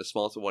am the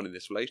smarter one in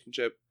this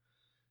relationship.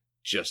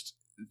 Just,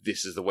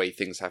 this is the way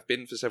things have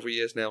been for several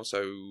years now,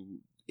 so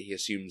he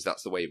assumes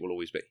that's the way it will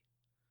always be.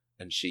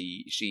 And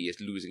she is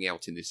losing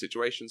out in this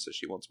situation, so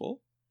she wants more.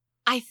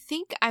 I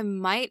think I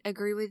might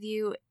agree with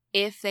you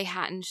if they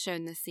hadn't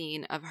shown the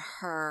scene of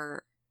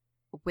her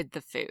with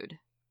the food.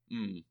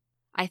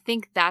 I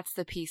think that's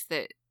the piece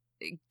that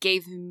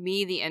gave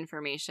me the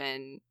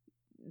information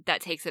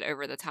that takes it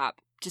over the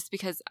top. Just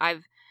because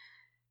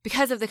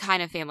of the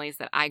kind of families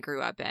that I grew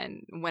up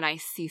in, when I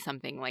see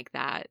something like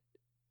that,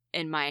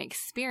 in my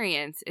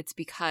experience, it's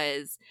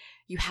because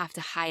you have to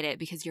hide it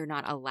because you're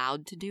not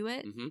allowed to do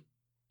it. Mm-hmm.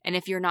 And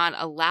if you're not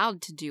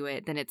allowed to do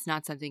it, then it's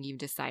not something you've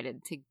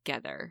decided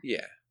together.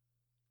 Yeah.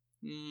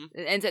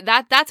 And so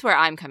that's where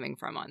I'm coming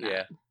from on that.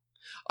 Yeah.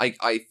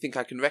 I think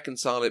I can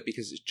reconcile it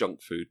because it's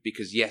junk food.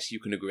 Because yes, you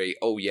can agree,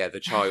 oh yeah,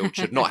 the child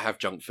should not have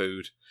junk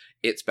food.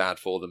 It's bad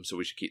for them, so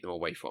we should keep them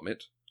away from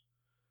it.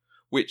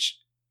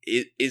 Which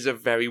is a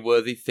very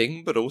worthy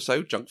thing, but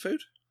also junk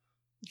food.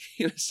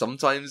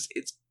 Sometimes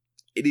it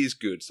is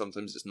good.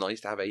 Sometimes it's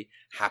nice to have a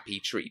happy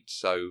treat.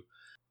 So...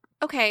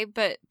 Okay,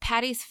 but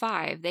Patty's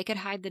 5. They could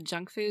hide the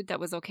junk food that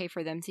was okay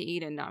for them to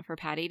eat and not for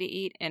Patty to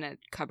eat in a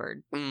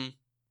cupboard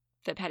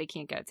that Patty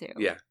can't go to.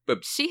 Yeah,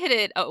 but she hid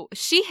it. Oh,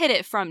 she hid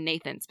it from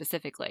Nathan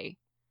specifically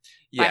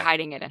by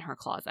hiding it in her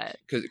closet.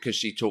 Because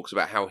she talks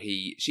about how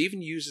she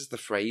even uses the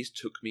phrase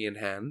 "took me in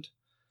hand."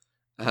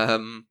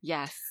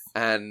 Yes,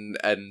 and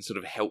sort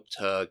of helped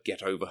her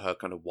get over her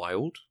kind of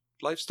wild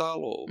lifestyle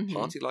or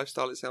party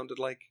lifestyle. It sounded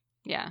like.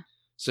 Yeah.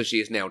 So she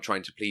is now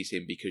trying to please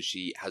him because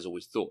she has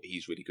always thought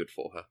he's really good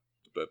for her.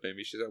 But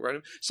maybe she's outrun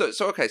him. So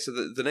okay, so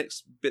the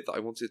next bit that I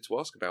wanted to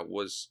ask about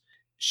was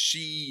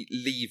she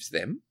leaves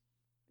them,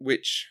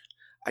 which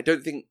I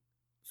don't think,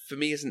 for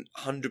me, isn't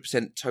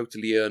 100%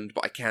 totally earned,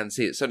 but I can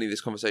see it. Certainly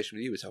this conversation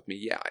with you has helped me.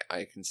 Yeah,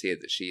 I can see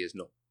it that she is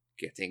not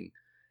getting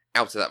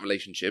out of that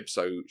relationship,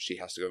 so she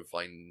has to go and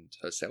find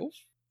herself.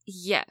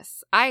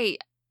 Yes. I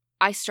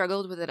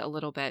struggled with it a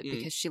little bit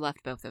because she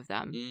left both of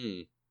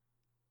them.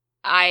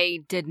 I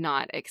did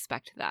not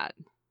expect that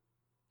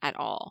at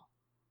all.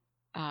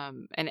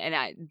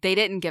 They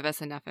didn't give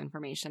us enough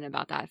information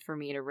about that for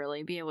me to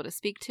really be able to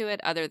speak to it,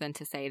 other than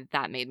to say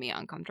that made me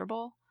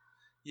uncomfortable.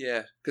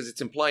 Yeah, because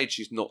it's implied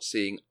she's not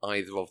seeing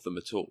either of them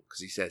at all, because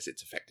he says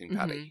it's affecting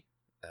Paddy.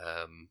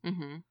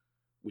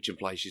 Which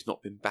implies she's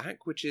not been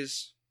back, which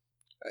is...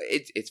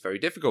 It's very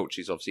difficult.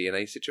 She's obviously in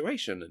a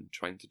situation and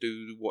trying to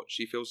do what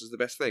she feels is the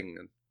best thing,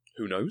 and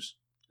who knows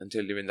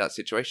until you're in that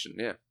situation.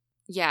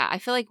 Yeah, I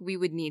feel like we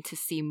would need to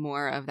see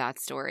more of that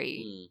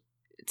story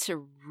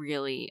to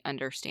really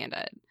understand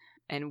it,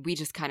 and we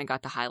just kind of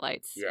got the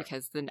highlights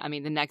because the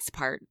next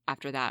part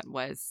after that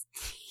was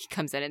he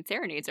comes in and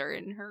serenades her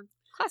in her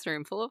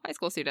classroom full of high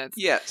school students.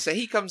 Yeah, so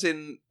he comes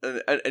in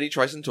and he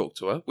tries and talk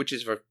to her, which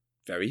is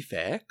very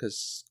fair,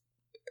 because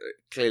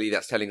clearly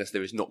that's telling us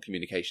there is not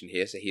communication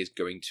here, so he is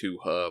going to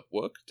her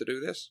work to do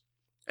this.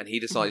 And he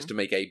decides to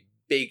make a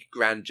big,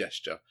 grand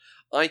gesture.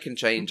 I can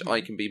change,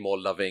 I can be more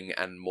loving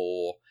and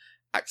more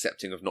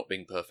accepting of not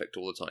being perfect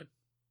all the time.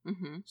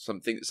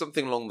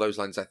 Something along those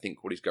lines, I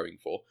think, what he's going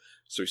for.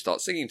 So he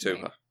starts singing to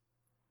her.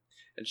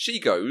 And she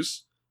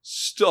goes,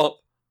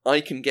 "Stop,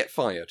 I can get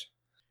fired."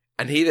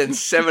 And he then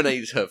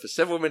serenades her for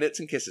several minutes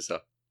and kisses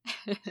her.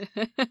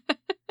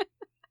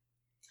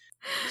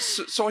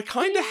 So I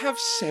kind of have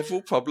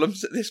several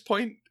problems at this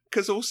point,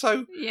 because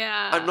also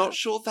I'm not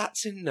sure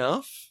that's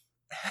enough.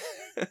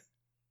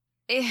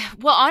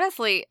 Well,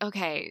 honestly,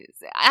 okay,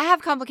 I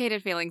have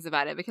complicated feelings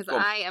about it because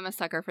I am a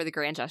sucker for the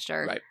grand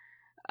gesture. Right.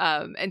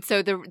 And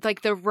so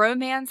the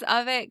romance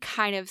of it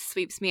kind of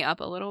sweeps me up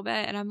a little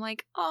bit, and I'm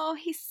like, oh,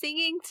 he's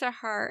singing to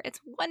her. It's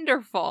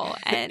wonderful.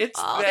 And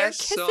they're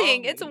kissing.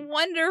 Song. It's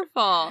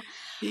wonderful.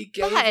 He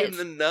gave him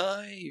the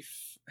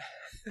knife.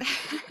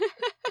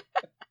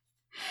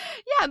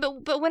 Yeah,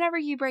 but whenever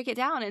you break it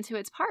down into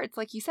its parts,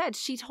 like you said,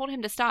 she told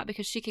him to stop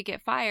because she could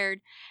get fired,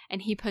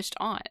 and he pushed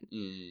on.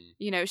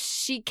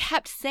 She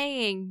kept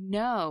saying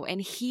no,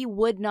 and he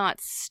would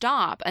not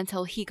stop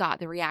until he got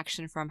the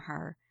reaction from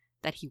her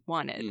that he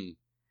wanted.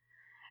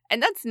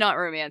 And that's not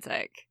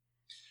romantic.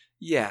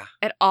 Yeah.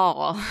 At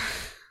all.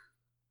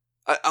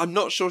 I'm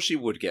not sure she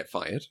would get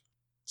fired,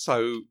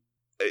 so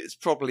it's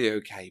probably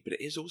okay, but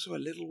it is also a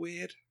little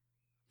weird.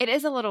 It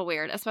is a little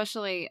weird,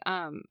 especially,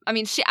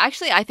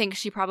 I think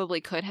she probably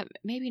could have,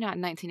 maybe not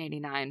in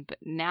 1989, but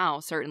now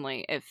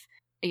certainly if,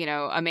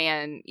 a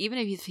man, even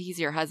if he's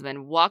your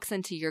husband, walks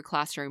into your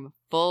classroom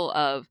full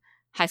of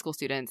high school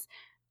students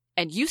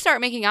and you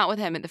start making out with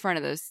him at the front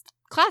of this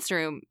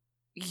classroom,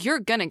 you're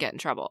gonna get in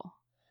trouble.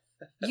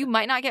 You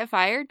might not get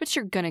fired, but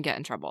you're gonna get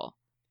in trouble.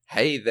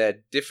 Hey,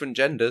 they're different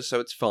genders, so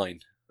it's fine.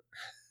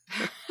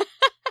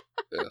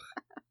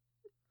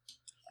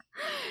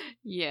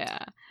 Yeah.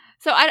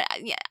 So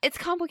it's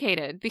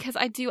complicated because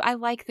I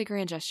like the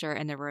grand gesture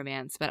and the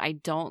romance, but I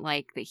don't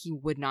like that he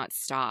would not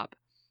stop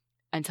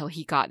until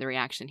he got the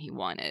reaction he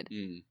wanted.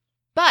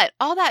 But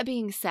all that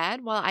being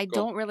said, while I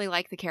don't really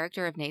like the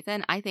character of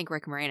Nathan, I think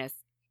Rick Moranis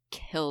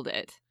killed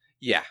it.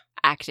 Yeah.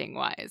 Acting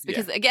wise.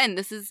 Because again,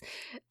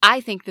 I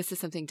think this is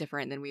something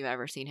different than we've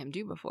ever seen him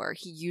do before.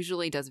 He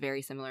usually does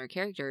very similar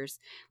characters.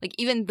 Like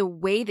even the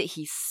way that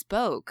he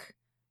spoke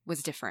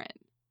was different.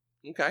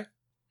 Okay.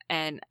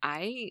 And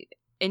I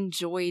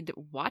enjoyed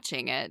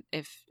watching it,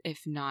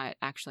 if not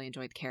actually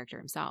enjoyed the character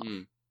himself.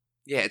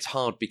 Yeah, it's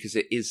hard because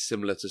it is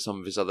similar to some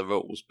of his other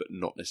roles, but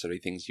not necessarily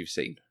things you've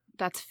seen.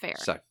 That's fair.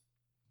 So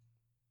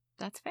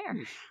that's fair.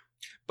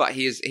 But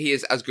he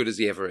is as good as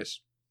he ever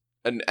is.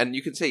 And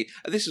you can see,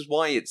 and this is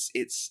why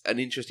it's an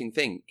interesting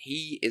thing.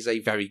 He is a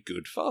very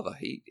good father.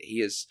 He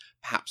is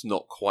perhaps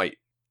not quite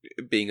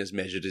being as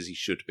measured as he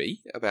should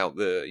be about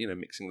the,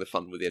 mixing the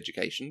fun with the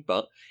education,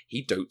 but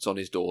he dotes on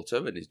his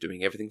daughter and is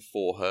doing everything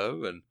for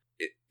her and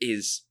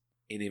is,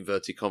 in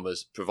inverted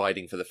commas,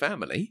 providing for the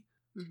family.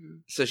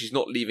 So she's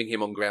not leaving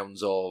him on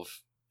grounds of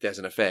there's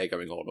an affair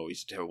going on or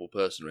he's a terrible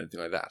person or anything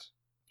like that.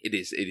 It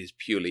is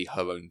purely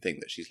her own thing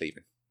that she's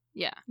leaving.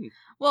 Yeah.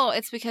 Well,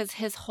 it's because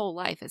his whole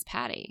life is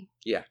Paddy.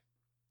 Yeah,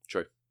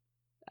 true.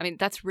 I mean,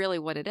 that's really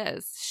what it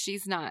is.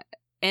 She's not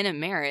in a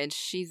marriage.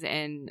 She's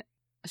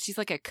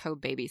like a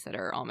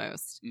co-babysitter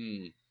almost.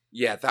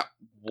 Yeah, that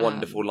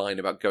wonderful line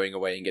about going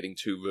away and getting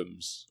 2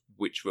 rooms.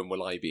 Which room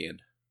will I be in?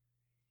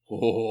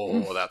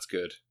 Oh, that's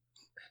good.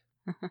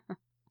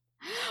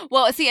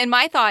 Well, see, and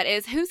my thought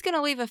is, who's going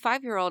to leave a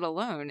 5-year-old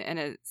alone in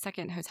a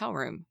second hotel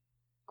room?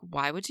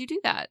 Why would you do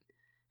that?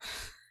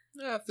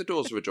 Yeah, if the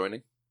doors were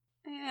adjoining.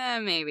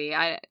 Maybe.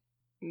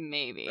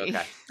 Maybe.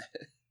 Okay.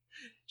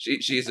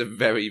 She is a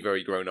very,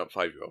 very grown-up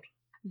 5-year-old.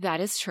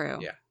 That is true.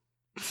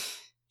 Yeah.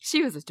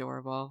 She was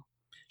adorable.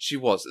 She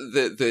was.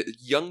 The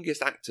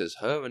youngest actors,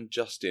 her and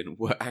Justin,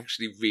 were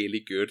actually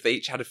really good. They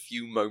each had a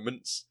few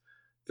moments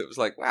that was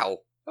like, wow,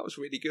 that was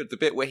really good. The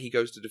bit where he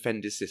goes to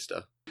defend his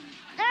sister. They're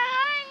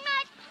hurting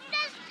my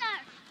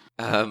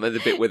sister! And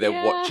the bit where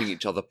they're watching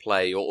each other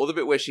play, or the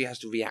bit where she has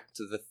to react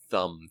to the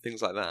thumb,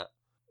 things like that.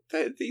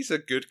 These are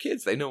good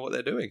kids. They know what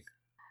they're doing.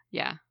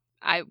 Yeah.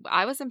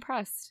 I was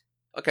impressed.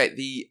 Okay,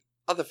 the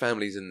other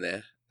families in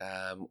there.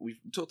 We've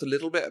talked a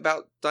little bit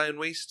about Diane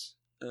Wiest.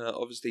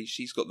 Obviously,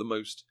 she's got the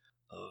most,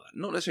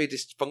 not necessarily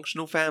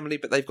dysfunctional family,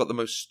 but they've got the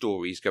most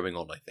stories going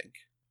on, I think.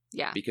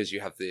 Yeah. Because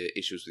you have the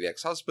issues with the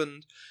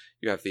ex-husband,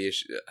 you have the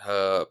issue,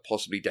 her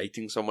possibly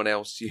dating someone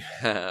else, you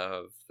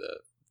have the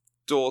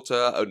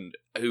daughter,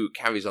 who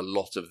carries a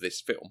lot of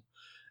this film,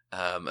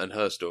 and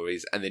her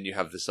stories, and then you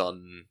have the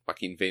son,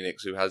 Joaquin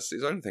Phoenix, who has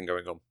his own thing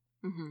going on.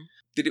 Mm-hmm.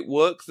 Did it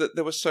work that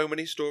there were so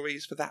many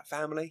stories for that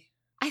family?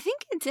 I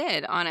think it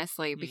did,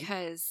 honestly,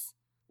 because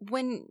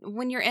when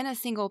you're in a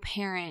single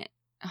parent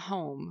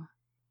home,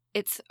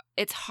 it's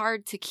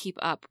hard to keep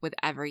up with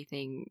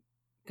everything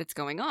that's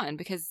going on,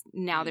 because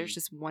now there's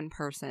just one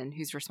person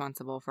who's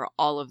responsible for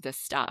all of this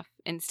stuff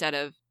instead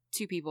of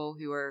two people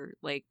who are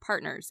like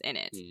partners in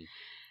it.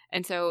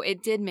 And so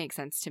it did make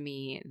sense to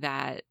me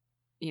that,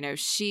 you know,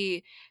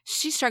 she's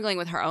struggling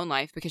with her own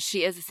life because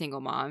she is a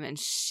single mom and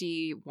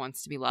she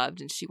wants to be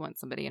loved and she wants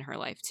somebody in her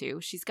life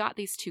too. She's got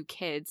these two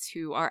kids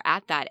who are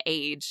at that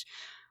age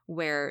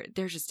where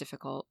they're just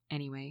difficult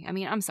anyway. I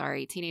mean, I'm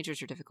sorry,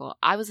 teenagers are difficult.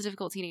 I was a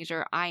difficult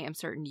teenager. I am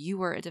certain you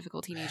were a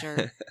difficult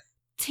teenager.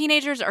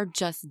 Teenagers are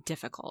just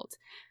difficult.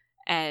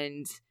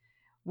 And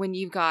when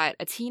you've got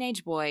a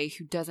teenage boy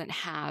who doesn't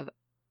have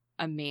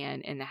a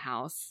man in the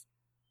house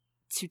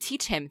to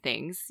teach him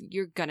things,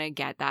 you're gonna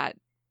get that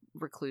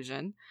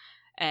reclusion.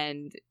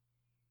 And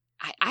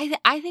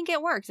I think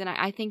it worked. And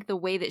I think the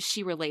way that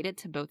she related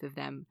to both of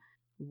them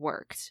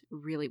worked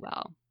really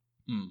well.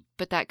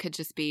 But that could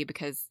just be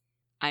because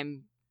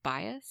I'm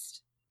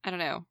biased. I don't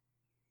know.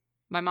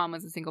 My mom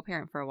was a single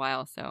parent for a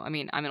while, so I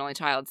mean, I'm an only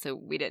child, so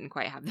we didn't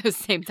quite have those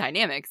same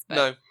dynamics. But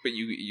no, but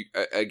you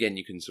again,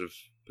 you can sort of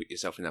put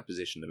yourself in that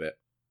position a bit.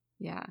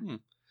 Yeah.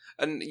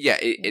 And yeah,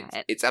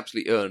 it's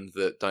absolutely earned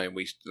that Diane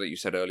Wiest, that you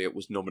said earlier,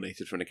 was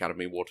nominated for an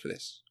Academy Award for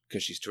this,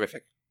 because she's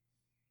terrific.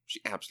 She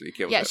absolutely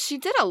killed it. Yeah, she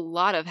did a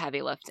lot of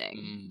heavy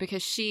lifting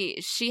because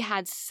she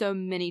had so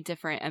many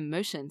different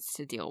emotions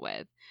to deal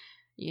with.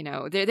 You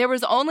know, there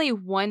was only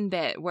one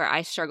bit where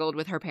I struggled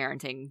with her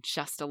parenting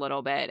just a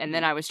little bit, and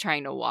then I was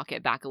trying to walk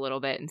it back a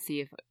little bit and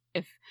see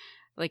if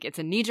like it's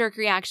a knee-jerk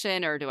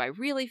reaction or do I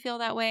really feel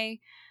that way?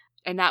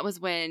 And that was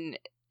when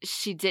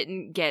she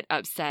didn't get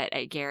upset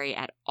at Gary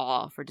at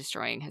all for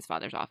destroying his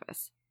father's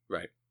office.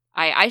 Right.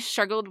 I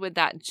struggled with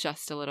that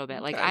just a little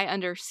bit. Okay. Like, I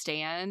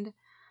understand,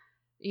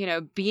 you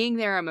know, being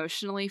there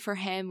emotionally for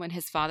him when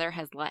his father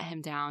has let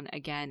him down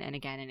again and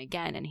again and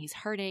again, and he's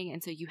hurting,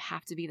 and so you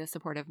have to be the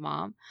supportive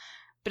mom.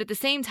 But at the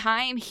same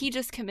time, he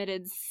just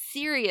committed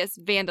serious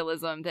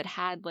vandalism that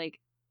had, like,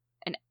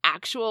 an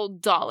actual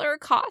dollar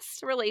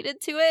cost related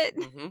to it.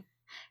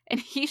 And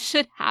he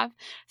should have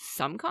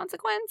some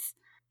consequence.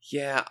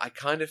 Yeah, I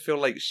kind of feel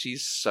like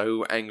she's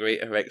so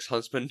angry at her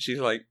ex-husband. She's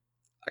like,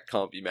 I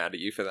can't be mad at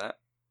you for that.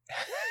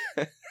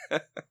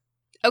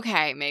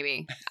 Okay,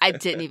 maybe. I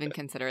didn't even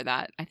consider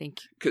that. I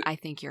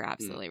think you're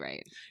absolutely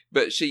right.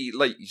 But she,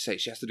 like you say,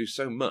 she has to do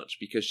so much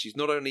because she's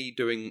not only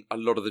doing a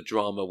lot of the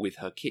drama with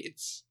her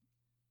kids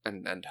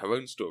and her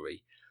own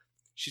story,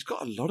 she's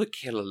got a lot of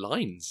killer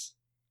lines.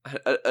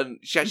 And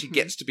she actually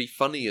gets to be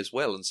funny as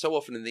well. And so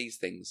often in these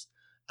things,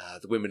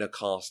 the women are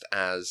cast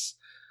as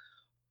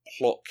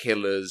plot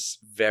killers,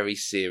 very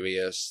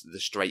serious, the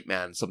straight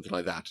man, something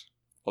like that.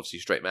 Obviously,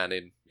 straight man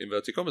in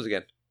inverted commas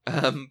again.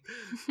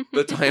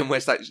 But Diane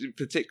Wiest actually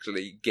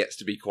particularly gets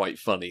to be quite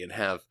funny and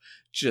have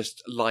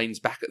just lines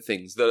back at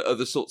things that are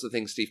the sorts of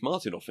things Steve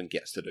Martin often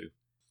gets to do.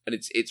 And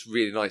it's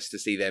really nice to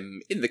see them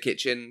in the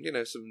kitchen, you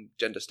know, some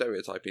gender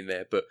stereotyping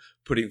there, but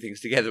putting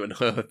things together. And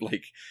her,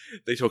 like,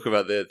 they talk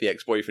about the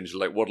ex-boyfriend, she's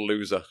like, what a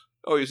loser.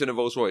 Oh, he was in a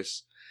Rolls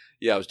Royce.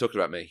 Yeah, I was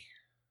talking about me.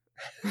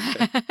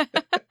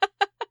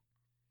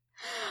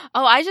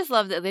 Oh, I just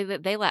love that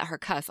they let her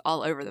cuss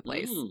all over the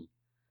place.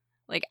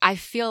 Like, I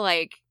feel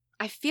like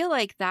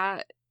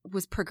that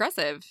was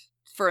progressive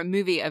for a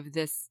movie of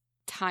this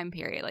time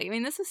period. Like, I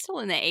mean, this is still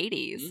in the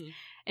 80s.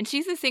 And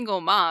she's a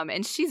single mom,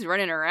 and she's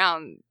running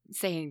around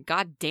saying,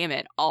 God damn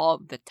it, all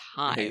the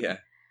time. Yeah.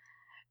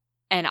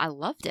 And I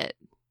loved it.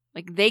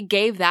 Like, they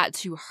gave that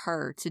to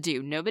her to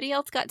do. Nobody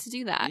else got to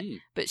do that,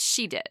 but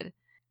she did.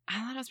 I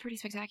thought it was pretty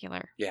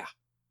spectacular. Yeah.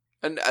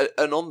 And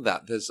on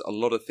that, there's a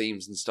lot of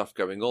themes and stuff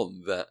going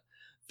on that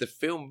the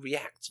film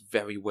reacts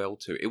very well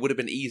to. It would have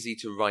been easy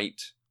to write,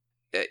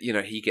 you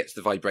know, he gets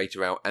the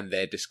vibrator out and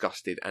they're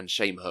disgusted and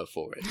shame her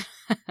for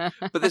it.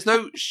 But there's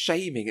no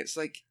shaming. It's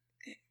like,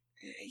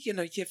 you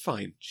know, yeah,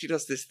 fine. She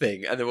does this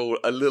thing and they're all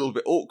a little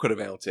bit awkward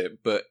about it,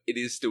 but it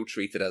is still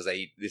treated as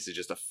this is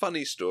just a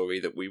funny story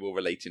that we will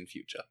relate in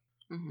future.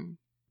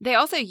 They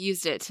also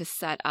used it to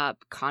set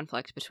up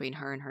conflict between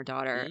her and her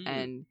daughter.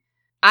 And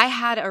I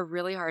had a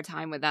really hard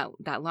time with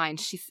that line.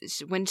 She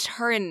when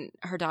her and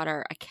her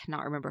daughter, I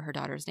cannot remember her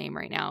daughter's name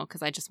right now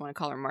because I just want to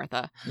call her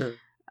Martha.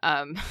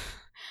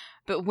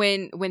 But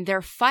when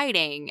they're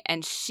fighting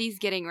and she's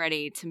getting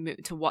ready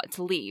to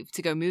leave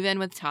to go move in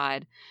with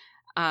Todd,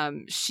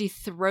 she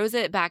throws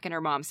it back in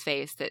her mom's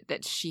face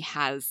that she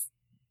has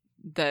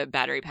the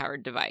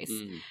battery-powered device.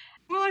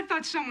 Well, I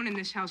thought someone in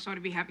this house ought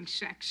to be having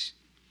sex.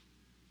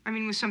 I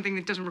mean, with something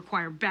that doesn't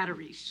require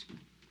batteries.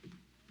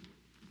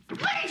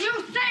 What did you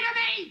say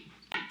to me?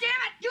 Damn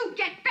it, you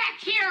get back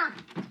here!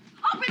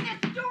 Open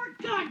this door,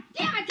 God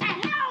damn it to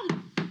hell!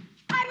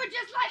 I would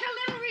just like a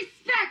little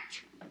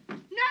respect. Not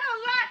a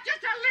lot,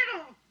 just a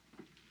little.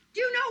 Do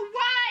you know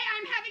why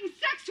I'm having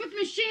sex with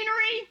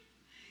machinery?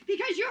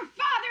 Because your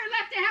father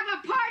left to have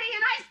a party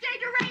and I stayed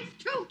to raise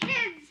 2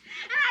 kids.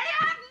 And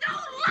I have no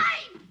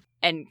life!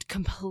 And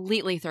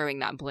completely throwing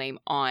that blame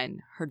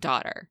on her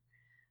daughter,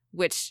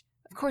 which,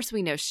 of course,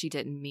 we know she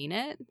didn't mean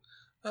it.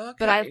 Okay.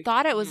 But I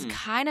thought it was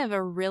kind of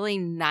a really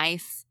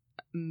nice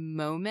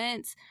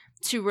moment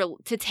to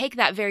take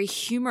that very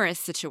humorous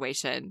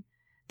situation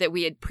that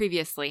we had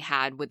previously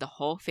had with the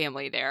whole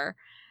family there,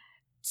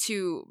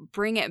 to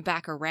bring it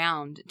back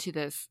around to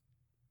this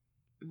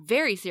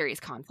very serious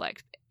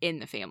conflict in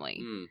the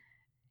family,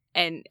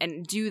 and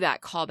do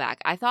that callback.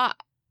 I thought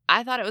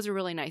it was a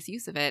really nice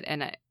use of it,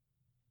 and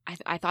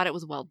I thought it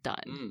was well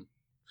done.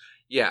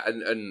 Yeah,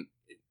 and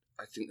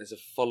I think there's a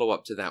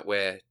follow-up to that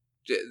where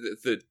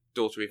the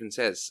daughter even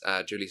says,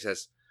 Julie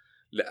says,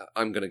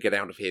 I'm going to get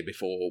out of here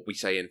before we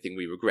say anything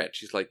we regret.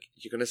 She's like,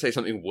 you're going to say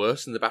something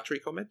worse than the battery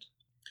comment?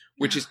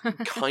 Which is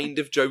kind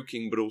of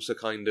joking, but also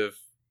kind of,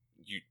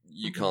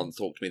 you can't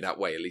talk to me that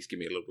way. At least give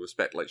me a little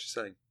respect, like she's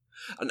saying.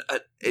 And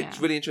it's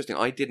really interesting.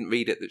 I didn't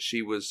read it that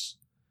she was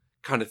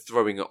kind of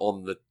throwing it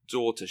on the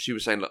daughter. She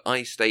was saying, look,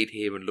 I stayed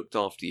here and looked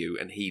after you,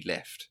 and he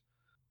left.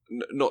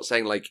 Not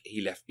saying like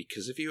he left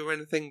because of you or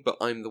anything, but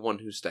I'm the one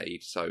who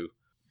stayed, so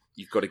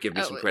you've got to give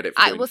me some credit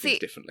for doing things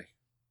differently.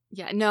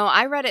 Yeah, no,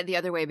 I read it the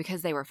other way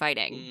because they were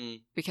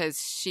fighting. Because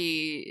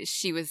she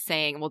was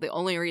saying, well, the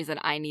only reason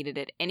I needed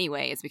it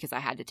anyway is because I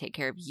had to take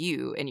care of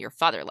you and your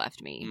father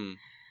left me.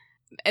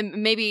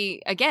 And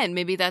maybe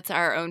that's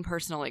our own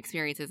personal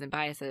experiences and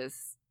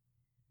biases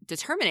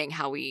determining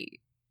how we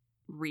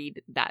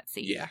read that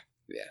scene. Yeah.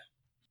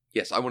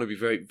 Yes, I want to be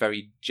very,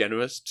 very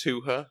generous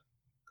to her.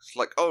 It's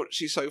like, oh,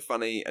 she's so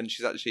funny, and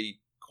she's actually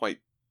quite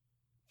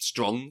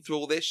strong through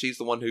all this. She's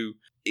the one who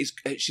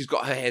she's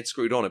got her head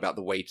screwed on about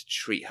the way to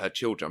treat her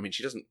children. I mean,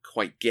 she doesn't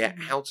quite get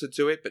how to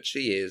do it, but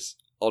she is,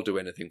 I'll do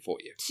anything for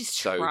you. She's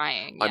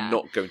trying. I'm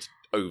not going to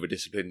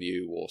over-discipline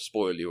you or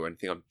spoil you or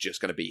anything. I'm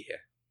just going to be here.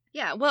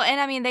 Yeah, well, and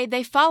I mean,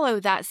 they follow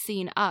that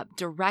scene up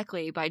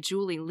directly by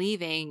Julie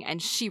leaving,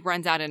 and she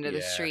runs out into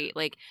the street.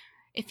 Like,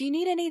 if you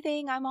need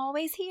anything, I'm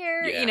always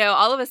here. Yeah. You know,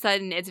 all of a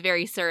sudden, it's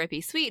very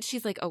syrupy sweet.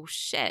 She's like, oh,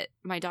 shit,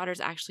 my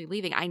daughter's actually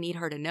leaving. I need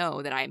her to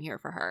know that I am here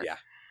for her. Yeah.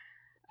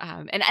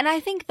 And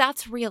I think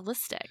that's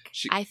realistic.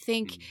 I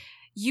think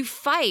you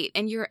fight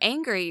and you're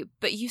angry,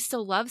 but you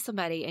still love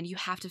somebody, and you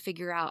have to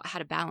figure out how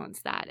to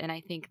balance that. And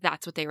I think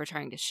that's what they were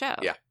trying to show.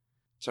 Yeah,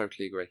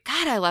 totally agree.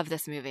 God, I love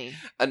this movie.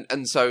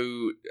 And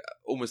so,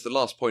 almost the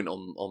last point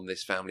on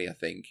this family, I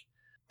think,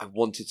 I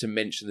wanted to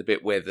mention the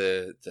bit where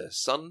the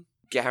son,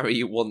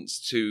 Gary,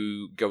 wants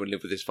to go and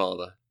live with his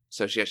father.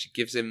 So she actually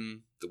gives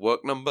him the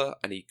work number,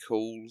 and he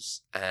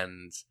calls,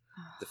 and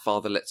the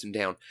father lets him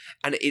down.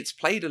 And it's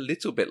played a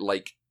little bit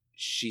like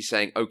she's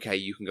saying, okay,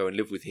 you can go and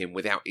live with him,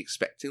 without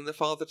expecting the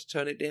father to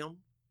turn it down.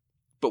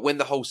 But when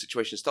the whole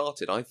situation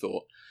started, I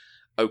thought,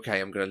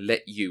 okay, I'm going to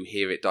let you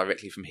hear it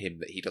directly from him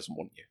that he doesn't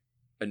want you,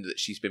 and that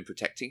she's been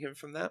protecting him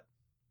from that.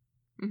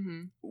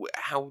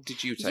 How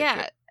did you take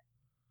it?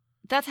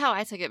 That's how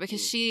I took it,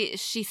 because she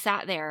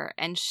sat there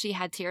and she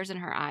had tears in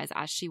her eyes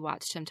as she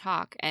watched him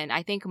talk. And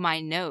I think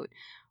my note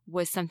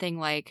was something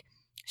like,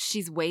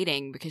 she's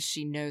waiting because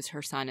she knows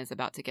her son is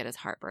about to get his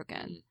heart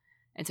broken.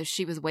 And so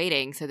she was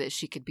waiting so that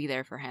she could be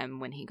there for him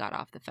when he got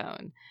off the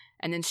phone.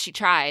 And then she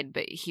tried,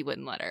 but he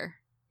wouldn't let her.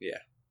 Yeah.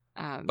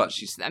 But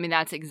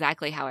that's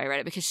exactly how I read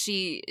it, because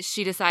she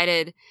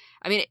decided,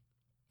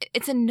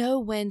 it's a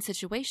no-win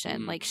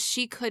situation. Like,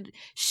 she could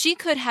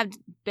have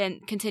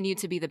continued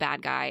to be the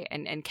bad guy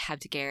and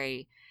kept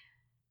Gary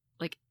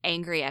like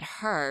angry at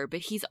her, but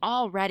he's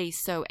already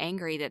so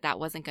angry that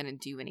wasn't going to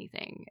do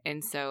anything.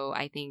 And so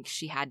I think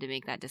she had to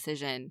make that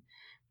decision.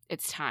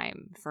 It's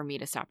time for me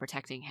to stop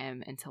protecting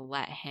him and to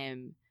let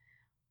him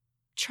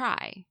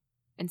try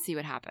and see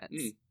what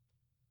happens.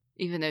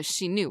 Even though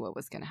she knew what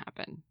was going to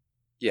happen.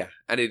 Yeah,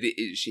 and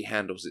she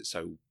handles it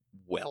so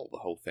well, the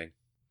whole thing.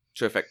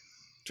 Terrific.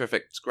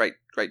 It's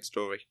great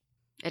story.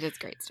 It is a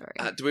great story.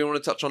 Do we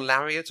want to touch on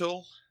Larry at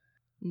all?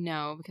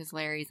 No, because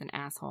Larry's an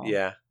asshole.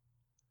 Yeah.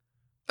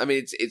 I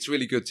mean, it's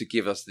really good to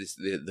give us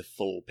the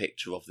full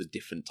picture of the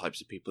different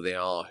types of people they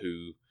are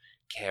who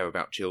care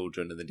about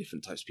children, and the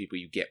different types of people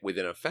you get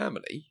within a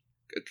family.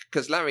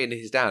 Because Larry and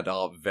his dad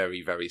are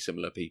very, very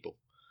similar people.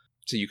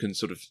 So you can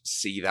sort of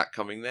see that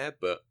coming there,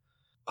 but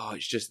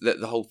it's just that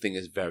the whole thing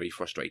is very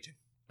frustrating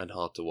and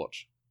hard to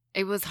watch.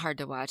 It was hard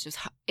to watch.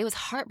 It was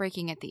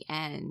heartbreaking at the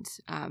end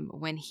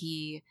when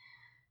he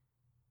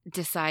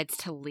decides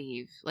to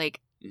leave.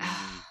 Like,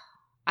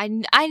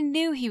 I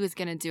knew he was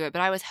going to do it,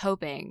 but I was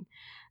hoping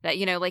that,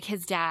 like,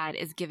 his dad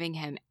is giving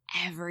him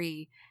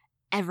every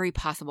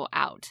possible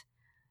out.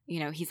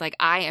 he's like,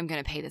 I am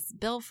going to pay this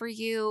bill for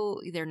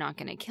you. They're not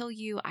going to kill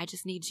you. I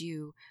just need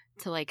you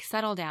to like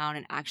settle down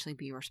and actually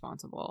be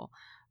responsible.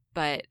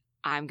 But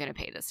I'm going to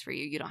pay this for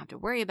you. You don't have to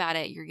worry about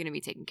it. You're going to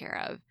be taken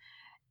care of.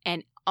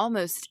 And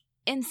almost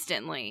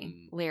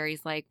instantly,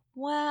 Larry's like,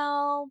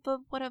 well,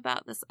 but what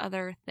about this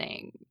other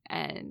thing?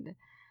 And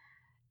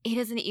he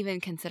doesn't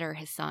even consider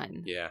his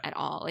son at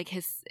all. Like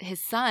his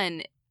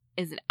son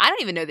is, I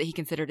don't even know that he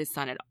considered his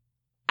son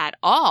at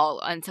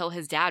all until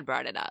his dad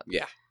brought it up.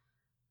 Yeah.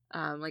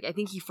 Like I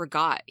think he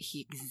forgot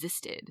he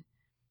existed.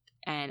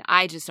 And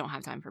I just don't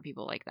have time for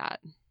people like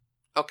that.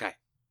 Okay.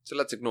 So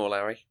let's ignore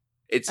Larry.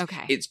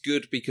 It's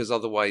good because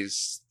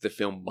otherwise the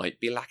film might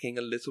be lacking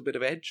a little bit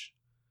of edge.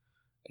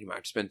 You might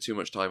have to spend too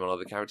much time on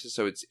other characters.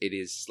 So it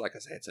is, like I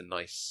say, it's a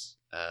nice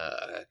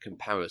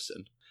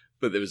comparison.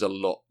 But there was a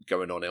lot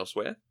going on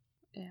elsewhere.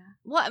 Yeah.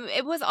 Well,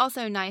 it was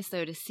also nice,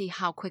 though, to see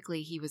how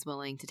quickly he was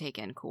willing to take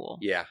in Cool.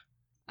 Yeah.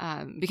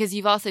 Because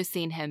you've also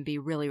seen him be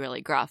really,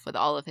 really gruff with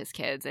all of his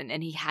kids.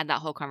 And he had that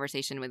whole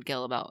conversation with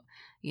Gil about,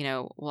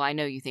 well, I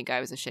know you think I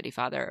was a shitty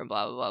father and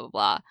blah, blah, blah, blah,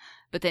 blah.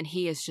 But then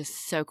he is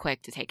just so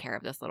quick to take care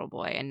of this little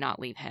boy and not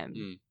leave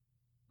him,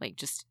 like,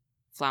 just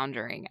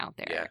floundering out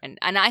there. Yeah.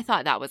 And I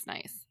thought that was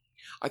nice.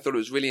 I thought it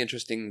was really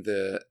interesting,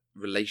 the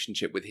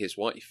relationship with his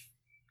wife.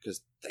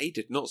 Because they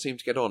did not seem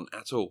to get on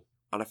at all.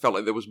 And I felt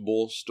like there was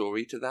more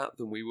story to that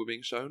than we were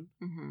being shown.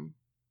 Mm-hmm.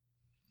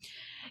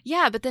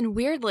 Yeah, but then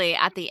weirdly,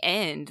 at the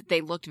end,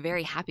 they looked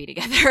very happy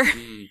together.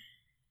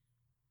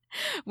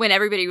 When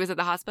everybody was at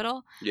the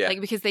hospital. Yeah.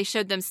 Like, because they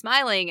showed them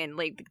smiling and,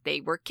 like, they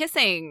were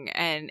kissing.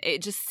 And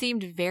it just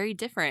seemed very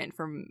different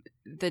from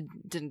the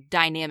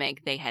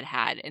dynamic they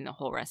had in the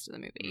whole rest of the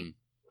movie.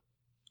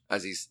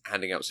 As he's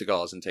handing out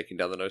cigars and taking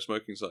down the no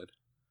smoking sign.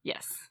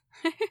 Yes.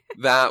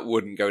 That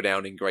wouldn't go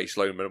down in Grace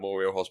Sloan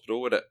Memorial Hospital,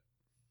 would it?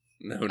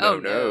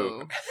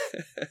 No.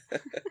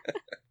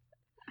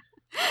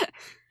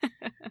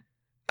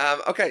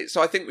 Okay,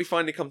 so I think we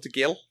finally come to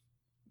Gil,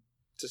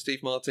 to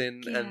Steve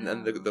Martin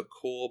and the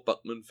core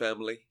Buckman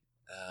family.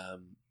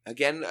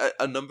 Again,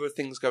 a number of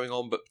things going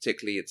on, but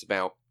particularly it's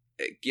about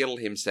Gil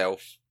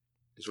himself,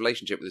 his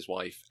relationship with his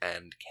wife,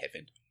 and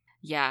Kevin.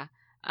 Yeah,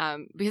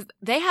 because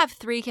they have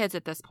 3 kids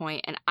at this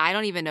point, and I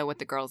don't even know what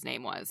the girl's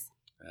name was.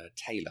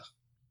 Taylor.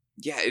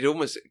 Yeah, it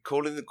almost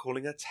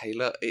calling her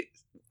Taylor.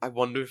 I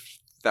wonder if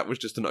that was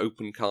just an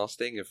open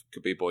casting. If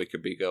could be boy,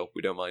 could be girl.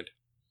 We don't mind.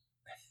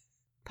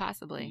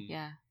 Possibly,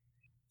 yeah.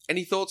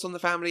 Any thoughts on the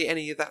family?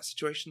 Any of that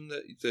situation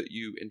that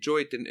you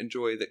enjoyed, didn't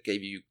enjoy, that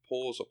gave you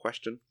pause or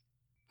question?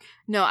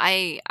 No,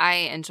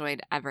 I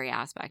enjoyed every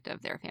aspect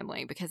of their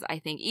family because I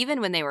think even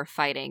when they were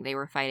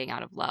fighting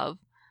out of love,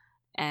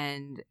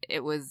 and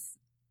it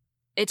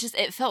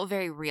felt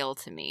very real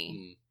to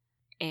me,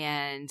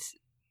 and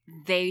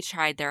they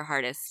tried their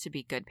hardest to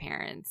be good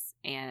parents,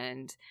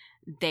 and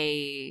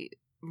they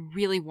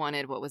really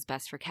wanted what was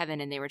best for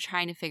Kevin, and they were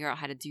trying to figure out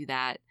how to do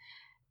that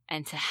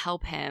and to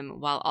help him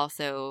while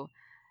also,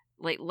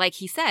 like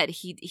he said,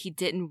 he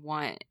didn't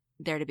want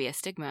there to be a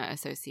stigma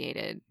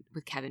associated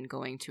with Kevin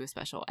going to a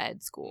special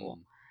ed school.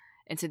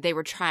 And so they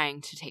were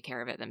trying to take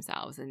care of it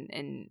themselves.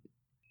 And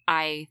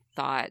I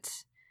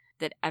thought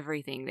that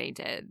everything they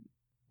did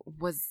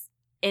was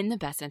in the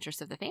best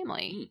interest of the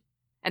family.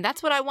 And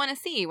that's what I want to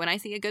see when I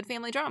see a good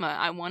family drama.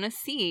 I want to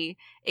see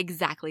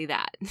exactly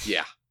that.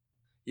 Yeah.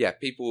 Yeah,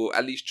 people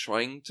at least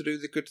trying to do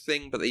the good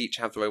thing, but they each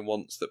have their own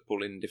wants that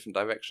pull in different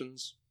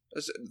directions.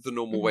 That's the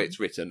normal way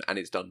it's written, and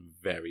it's done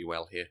very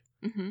well here.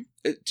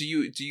 Do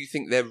you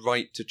think they're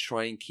right to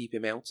try and keep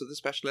him out of the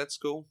special ed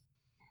school?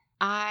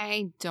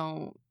 I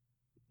don't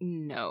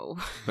know.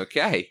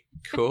 Okay,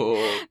 cool.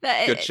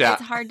 Good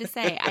chat. It's hard to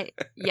say.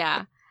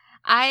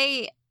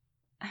 I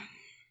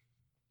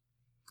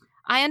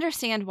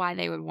understand why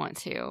they would want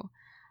to,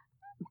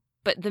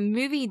 but the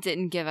movie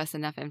didn't give us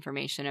enough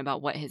information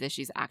about what his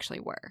issues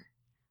actually were.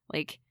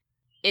 Like,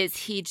 is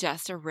he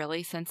just a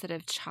really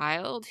sensitive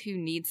child who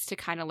needs to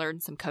kind of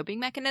learn some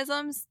coping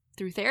mechanisms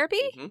through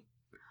therapy?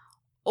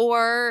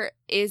 Or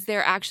is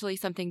there actually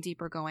something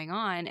deeper going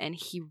on and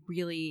he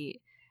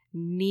really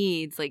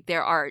needs, like,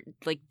 there are,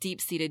 like,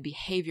 deep-seated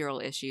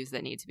behavioral issues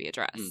that need to be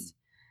addressed?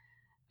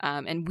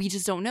 And we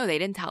just don't know. They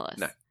didn't tell us.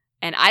 No.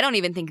 And I don't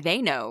even think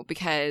they know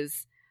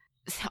because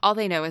all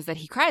they know is that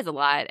he cries a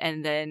lot,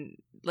 and then,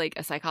 like,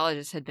 a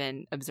psychologist had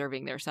been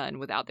observing their son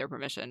without their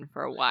permission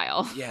for a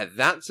while. Yeah,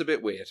 that's a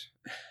bit weird.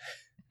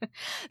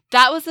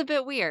 That was a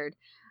bit weird.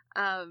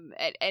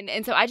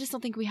 And so I just don't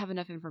think we have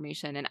enough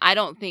information, and I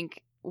don't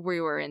think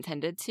we were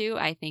intended to.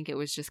 I think it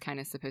was just kind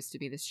of supposed to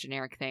be this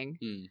generic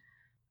thing,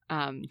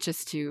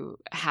 just to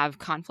have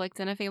conflict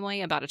in a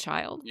family about a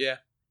child. Yeah.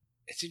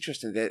 It's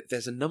interesting.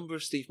 There's a number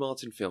of Steve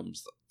Martin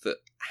films that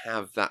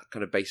have that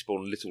kind of baseball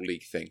and little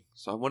league thing.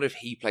 So I wonder if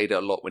he played it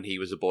a lot when he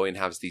was a boy and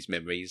has these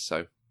memories.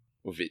 So,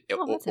 or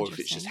if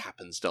it's just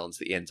happenstance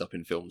that he ends up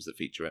in films that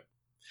feature it.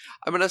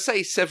 I mean, I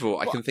say several.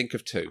 I can think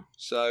of 2.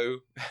 So,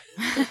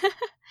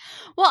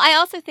 well, I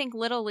also think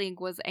Little League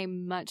was a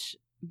much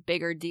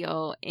bigger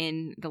deal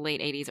in the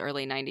late 80s,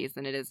 early 90s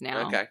than it is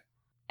now. Okay.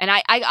 And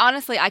I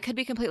honestly, I could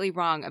be completely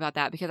wrong about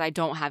that because I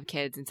don't have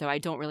kids. And so I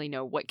don't really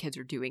know what kids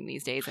are doing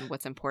these days and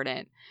what's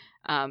important.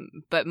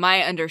 But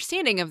my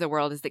understanding of the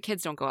world is that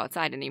kids don't go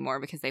outside anymore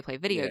because they play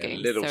video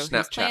games. Little so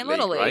Snapchat playing league,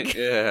 Little League. right?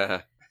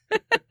 Yeah.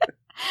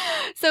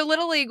 So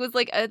Little League was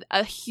like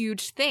a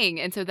huge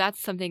thing. And so that's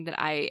something that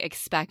I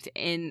expect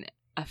in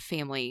a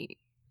family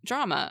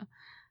drama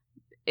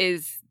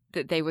is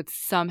that they would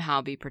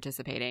somehow be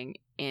participating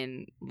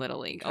in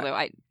Little League. Although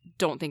I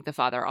don't think the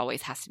father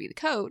always has to be the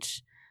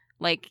coach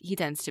like he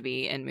tends to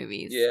be in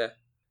movies. Yeah.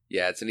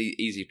 Yeah, it's an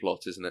easy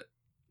plot, isn't it?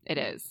 It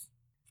is.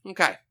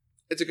 Okay.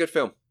 It's a good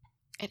film.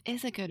 It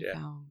is a good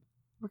film.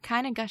 We're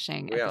kind of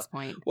gushing at this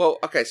point. Well,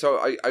 okay, so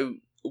I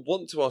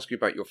want to ask you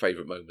about your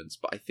favourite moments,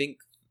 but I think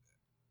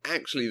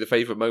actually the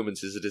favourite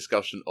moments is a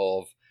discussion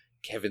of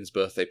Kevin's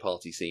birthday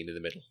party scene in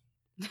the middle.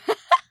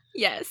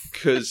 Yes.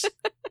 Because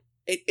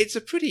it's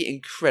a pretty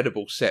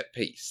incredible set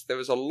piece. There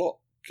is a lot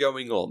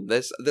going on.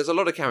 There's a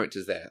lot of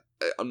characters there.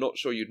 I'm not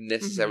sure you'd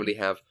necessarily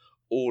have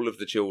all of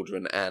the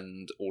children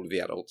and all of the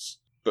adults,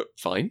 but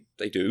fine,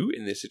 they do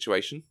in this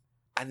situation.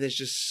 And there's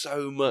just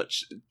so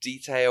much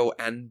detail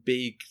and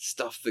big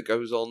stuff that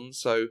goes on,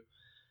 so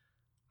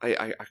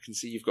I can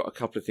see you've got a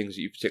couple of things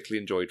that you particularly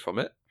enjoyed from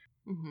it.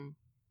 Mm-hmm.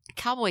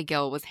 Cowboy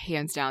Gil was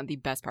hands down the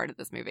best part of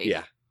this movie.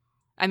 Yeah.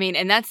 I mean,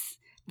 and that's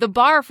the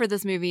bar for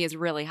this movie is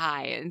really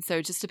high. And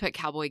so just to put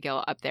Cowboy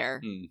Gil up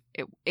there,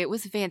 it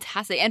was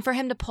fantastic. And for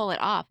him to pull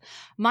it off,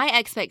 my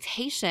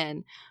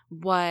expectation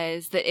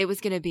was that it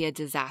was going to be a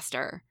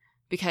disaster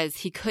because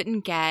he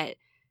couldn't get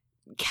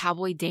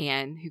Cowboy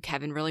Dan, who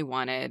Kevin really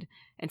wanted.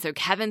 And so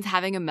Kevin's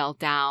having a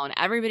meltdown.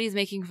 Everybody's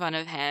making fun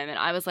of him. And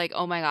I was like,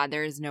 oh my God,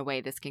 there is no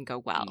way this can go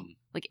well.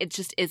 Like, it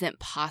just isn't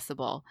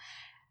possible.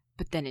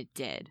 But then it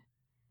did.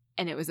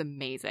 And it was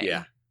amazing.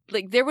 Yeah.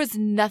 Like, there was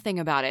nothing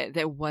about it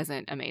that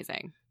wasn't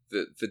amazing.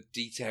 The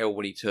detail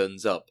when he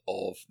turns up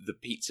of the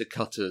pizza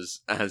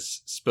cutters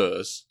as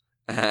Spurs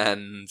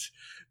and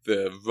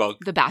the rug.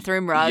 The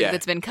bathroom rug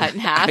that's been cut in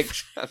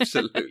half.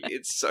 Absolutely.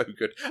 It's so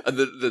good. And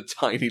the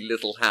tiny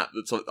little hat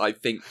that I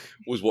think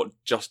was what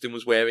Justin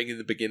was wearing in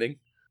the beginning.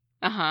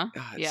 Uh-huh.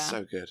 Oh, it's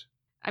so good.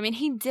 I mean,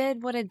 he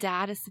did what a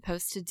dad is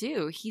supposed to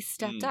do. He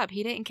stepped up.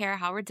 He didn't care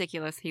how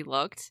ridiculous he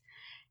looked.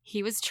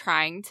 He was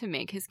trying to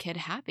make his kid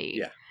happy.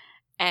 Yeah.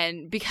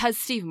 And because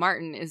Steve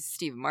Martin is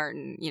Steve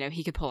Martin, you know,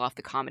 he could pull off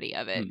the comedy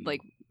of it.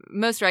 Like,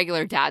 most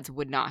regular dads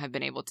would not have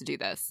been able to do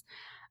this.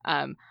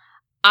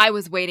 I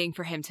was waiting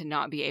for him to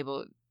not be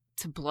able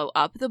to blow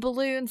up the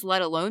balloons,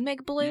 let alone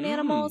make balloon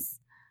animals.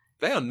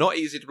 They are not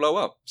easy to blow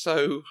up,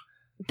 so...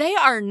 They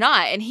are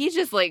not, and he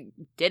just, like,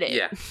 did it.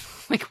 Yeah.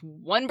 Like,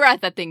 one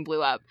breath, that thing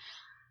blew up.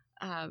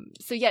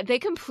 So, yeah, they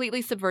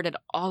completely subverted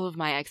all of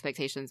my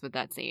expectations with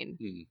that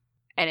scene.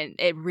 And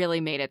it really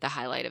made it the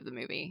highlight of the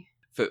movie.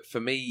 For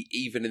me,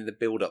 even in the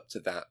build-up to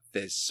that,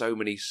 there's so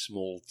many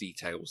small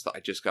details that I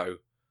just go,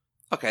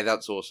 okay,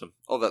 that's awesome.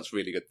 Oh, that's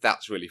really good.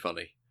 That's really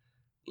funny.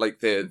 Like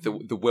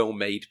the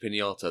well-made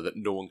piñata that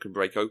no one can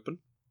break open.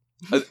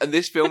 And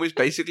this film is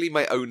basically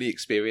my only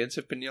experience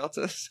of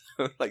piñatas.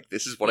 Like,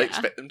 this is what I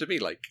expect them to be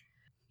like.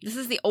 This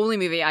is the only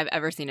movie I've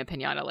ever seen a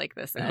piñata like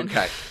this in.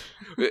 Okay.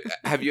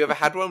 Have you ever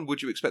had one?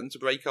 Would you expect them to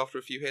break after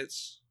a few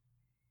hits?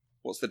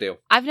 What's the deal?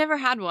 I've never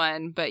had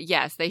one, but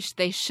yes,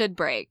 they should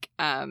break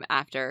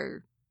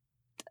after,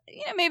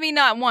 you know, maybe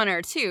not one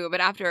or two, but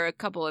after a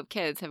couple of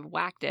kids have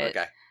whacked it,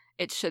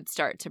 it should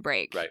start to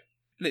break. Right.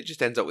 And it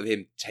just ends up with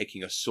him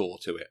taking a saw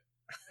to it.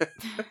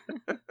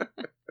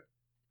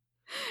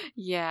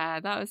 Yeah,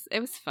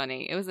 it was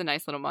funny. It was a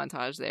nice little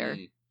montage there.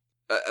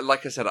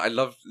 Like I said, I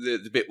love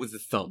the bit with the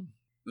thumb.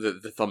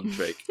 The thumb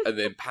trick. And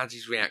then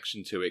Patsy's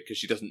reaction to it, because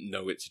she doesn't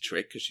know it's a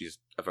trick, because she's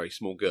a very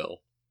small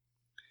girl.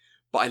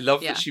 But I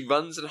love that she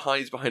runs and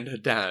hides behind her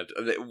dad.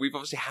 And we've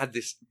obviously had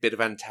this bit of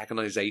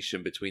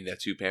antagonization between their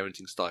two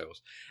parenting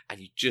styles. And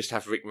you just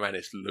have Rick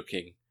Moranis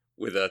looking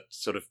with a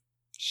sort of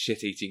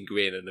shit-eating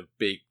grin and a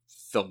big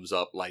thumbs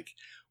up, like,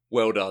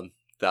 well done.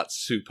 That's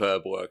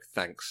superb work.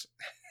 Thanks.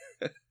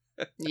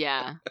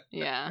 Yeah.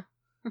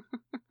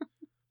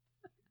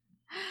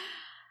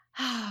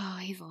 Oh,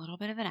 he's a little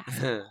bit of an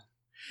asshole.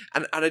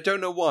 And I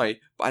don't know why,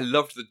 but I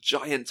loved the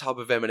giant tub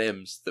of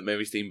M&Ms that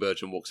Mary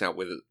Steenburgen walks out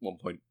with at one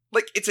point.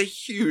 Like, it's a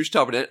huge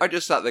tub, and I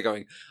just sat there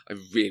going, I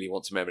really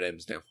want some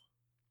M&Ms now.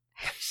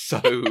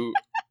 So, you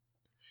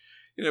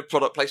know,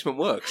 product placement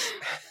works.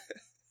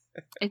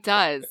 It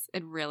does.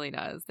 It really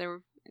does.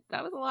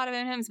 That was a lot of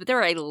M&Ms, but there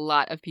were a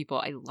lot of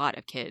people, a lot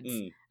of kids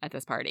at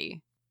this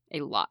party. A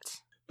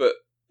lot. But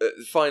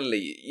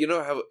finally, you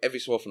know how every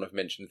so often I've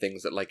mentioned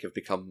things that like have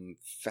become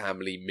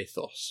family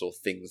mythos or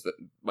things that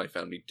my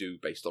family do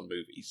based on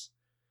movies?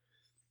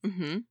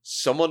 Mm-hmm.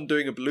 Someone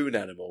doing a balloon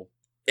animal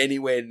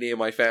anywhere near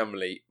my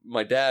family,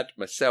 my dad,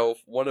 myself,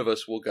 one of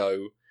us will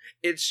go,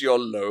 it's your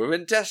lower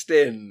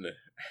intestine.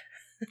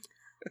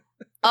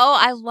 Oh,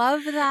 I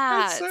love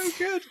that. That's so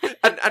good.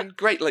 And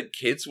great, like,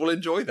 kids will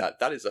enjoy that.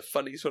 That is a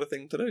funny sort of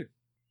thing to do.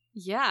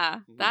 Yeah,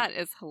 that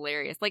is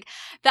hilarious. Like,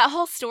 that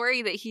whole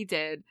story that he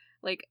did,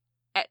 like,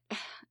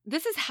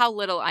 this is how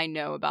little I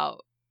know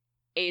about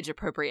age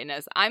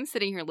appropriateness. I'm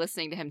sitting here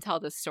listening to him tell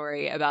this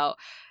story about,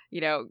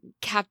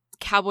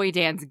 Cowboy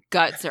Dan's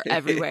guts are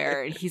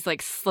everywhere and he's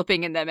like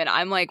slipping in them. And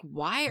I'm like,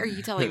 why are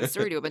you telling the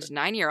story to a bunch of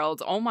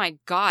 9-year-olds? Oh my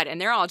God. And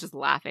they're all just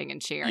laughing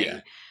and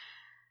cheering.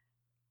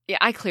 Yeah,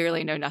 I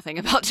clearly know nothing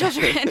about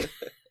children.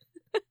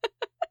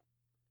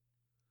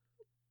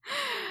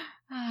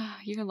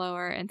 Your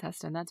lower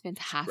intestine. That's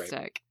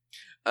fantastic.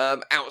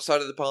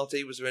 Outside of the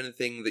party, was there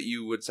anything that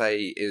you would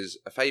say is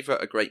a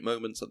favourite, a great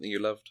moment, something you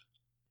loved?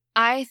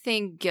 I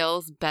think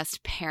Gil's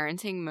best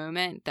parenting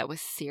moment that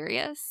was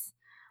serious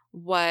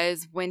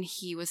was when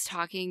he was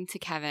talking to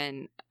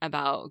Kevin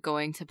about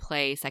going to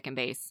play second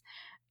base.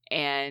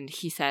 And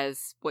he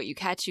says, what you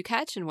catch,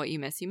 and what you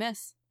miss, you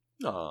miss.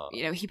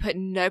 Aww. He put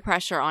no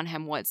pressure on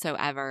him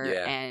whatsoever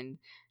and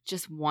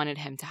just wanted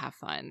him to have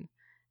fun.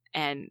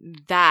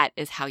 And that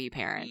is how you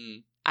parent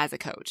as a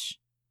coach.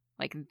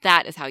 Like,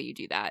 that is how you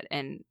do that.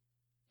 And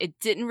it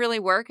didn't really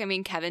work. I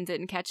mean, Kevin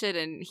didn't catch it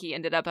and he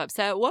ended up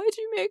upset. Why'd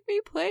you make me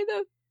play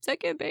the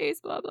second base?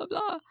 Blah, blah,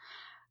 blah.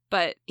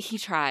 But he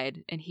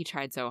tried, and he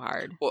tried so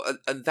hard. Well,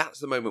 and that's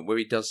the moment where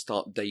he does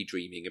start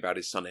daydreaming about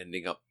his son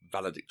ending up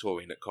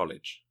valedictorian at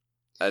college.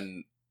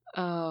 And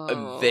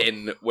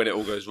then, when it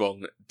all goes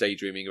wrong,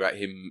 daydreaming about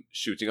him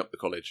shooting up the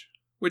college.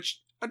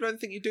 Which, I don't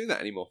think you do that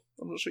anymore.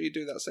 I'm not sure you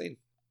do that scene.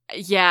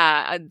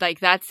 Yeah, like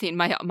that scene,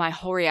 my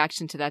whole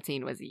reaction to that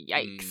scene was,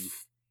 yikes.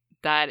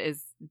 That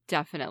is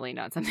definitely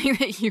not something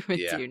that you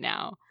would do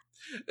now.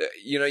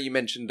 You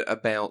mentioned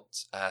about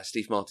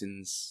Steve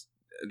Martin's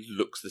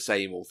looks the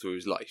same all through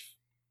his life.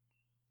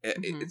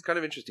 It's kind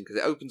of interesting because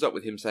it opens up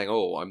with him saying,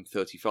 I'm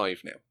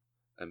 35 now.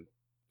 I'm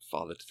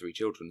father to 3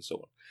 children and so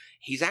on.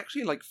 He's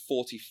actually like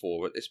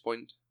 44 at this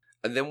point.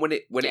 And then when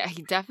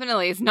he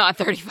definitely is not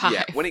 35.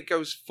 Yeah, when it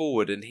goes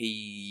forward and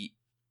he's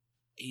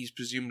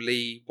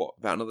presumably,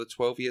 about another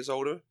 12 years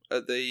older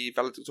at the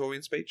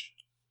valedictorian speech?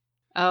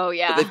 Oh,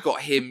 yeah. But they've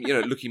got him,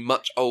 looking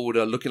much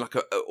older, looking like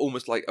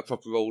almost like a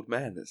proper old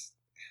man.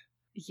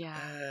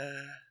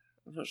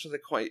 I'm not sure they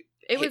quite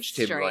pitched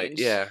him right.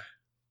 Yeah.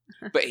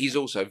 But he's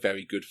also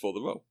very good for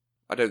the role.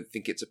 I don't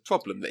think it's a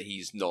problem that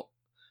he's not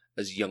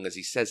as young as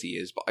he says he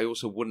is, but I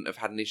also wouldn't have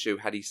had an issue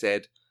had he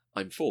said,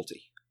 I'm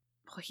 40.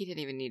 Well, he didn't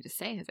even need to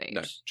say his age.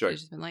 No, true.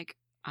 He's just been like,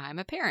 I'm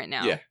a parent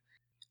now. Yeah.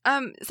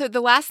 So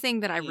the last thing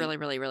that I really,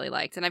 really, really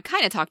liked, and I've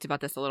kind of talked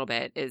about this a little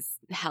bit, is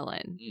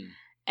Helen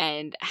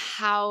and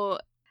how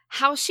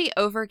she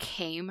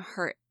overcame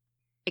her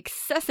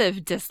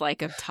excessive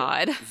dislike of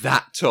Todd.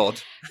 That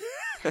Todd.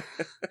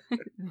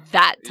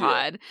 That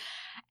Todd. Yeah.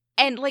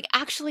 And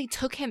actually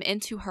took him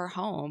into her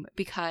home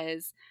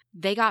because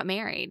they got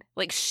married.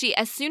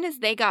 As soon as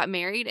they got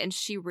married and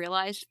she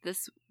realized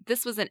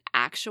this was an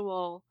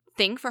actual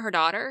thing for her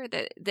daughter,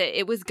 that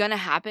it was going to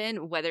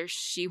happen whether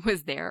she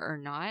was there or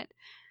not,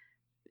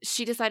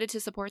 she decided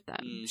to support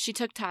them. She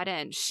took Todd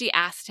in. She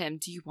asked him,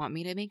 do you want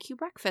me to make you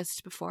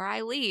breakfast before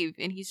I leave?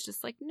 And he's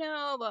just like,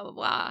 no, blah, blah,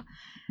 blah.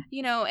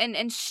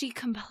 And she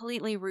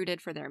completely rooted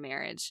for their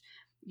marriage.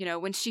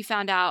 When she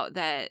found out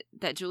that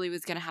Julie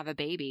was going to have a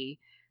baby,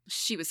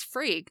 she was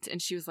freaked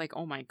and she was like,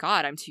 oh my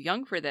God, I'm too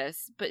young for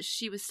this. But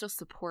she was still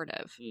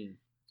supportive.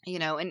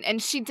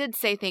 And she did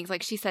say things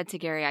like she said to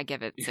Gary, I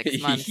give it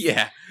 6 months.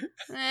 Yeah.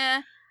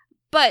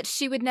 But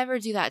she would never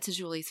do that to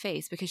Julie's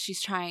face because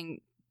she's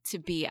trying to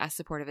be as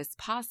supportive as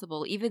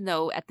possible, even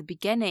though at the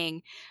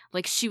beginning,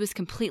 she was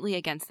completely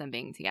against them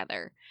being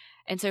together.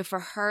 And so for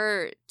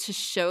her to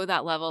show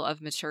that level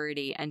of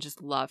maturity and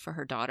just love for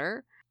her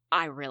daughter,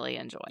 I really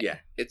enjoyed. Yeah.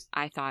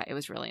 I thought it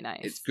was really nice.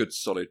 It's good,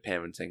 solid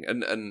parenting.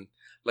 And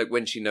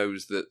when she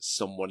knows that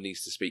someone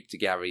needs to speak to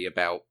Gary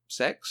about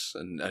sex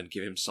and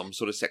give him some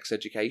sort of sex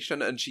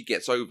education, and she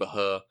gets over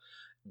her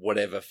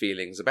whatever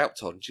feelings about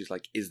Todd, and she's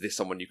like, is this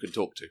someone you can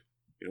talk to?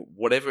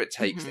 Whatever it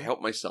takes to help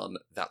my son,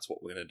 that's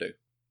what we're going to do.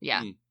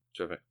 Yeah.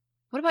 Terrific.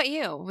 What about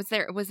you? Was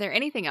there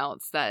anything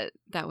else that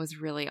was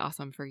really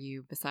awesome for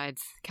you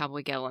besides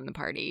Cowboy Gil and the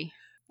party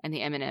and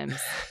the M&Ms?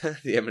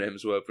 The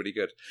M&Ms were pretty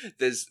good.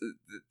 There's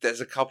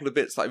a couple of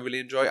bits that I really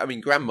enjoy. I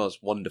mean, Grandma's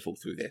wonderful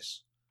through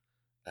this.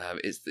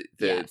 It's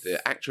the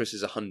actress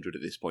is 100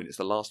 at this point. It's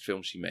the last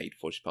film she made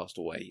before she passed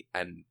away,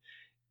 and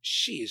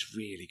she is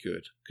really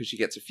good because she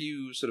gets a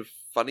few sort of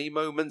funny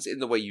moments in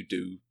the way you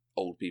do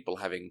old people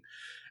having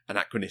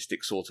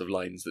anachronistic sort of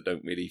lines that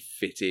don't really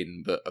fit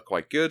in but are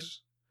quite good.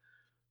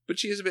 But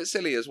she is a bit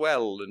silly as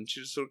well, and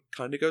she just sort of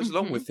kind of goes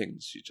along with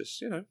things. She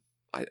just,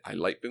 I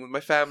like being with my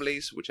family,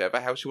 so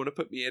whichever house you want to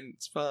put me in,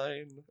 it's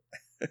fine.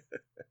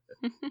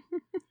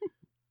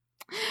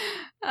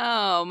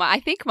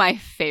 I think my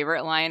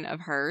favorite line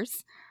of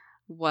hers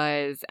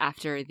was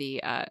after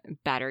the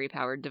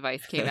battery-powered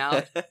device came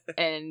out,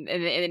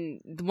 and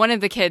one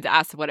of the kids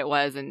asked what it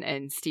was,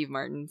 and Steve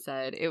Martin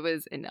said it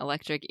was an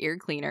electric ear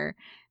cleaner.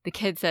 The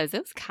kid says,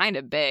 it was kind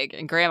of big,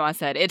 and Grandma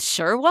said, it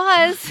sure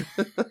was.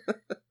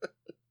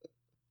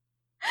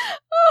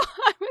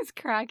 I was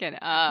cracking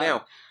up.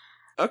 Now,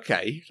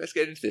 okay, let's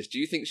get into this. Do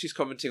you think she's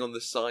commenting on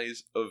the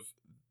size of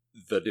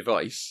the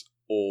device,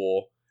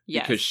 or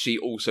because she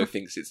also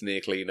thinks it's an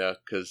ear cleaner?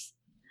 Because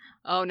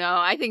Oh, no.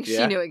 I think she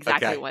Yeah? knew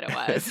exactly Okay. what it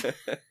was.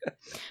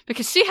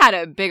 Because she had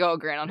a big old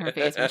grin on her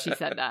face when she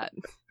said that.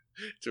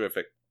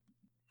 Terrific.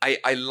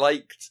 I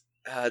liked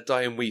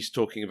Diane Weiss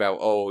talking about,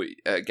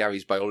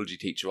 Gary's biology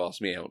teacher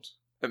asked me out.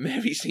 And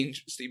Mary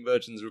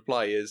Steenburgen's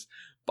reply is,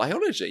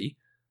 biology?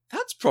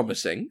 That's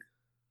promising.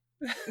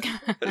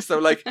 So,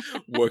 like,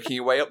 working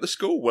your way up the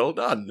school, well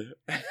done.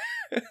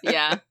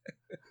 Yeah.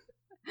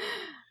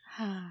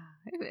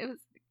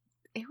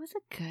 It was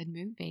a good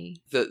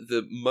movie.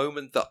 The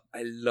moment that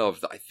I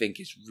love that I think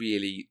is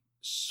really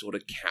sort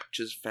of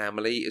captures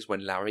family is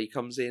when Larry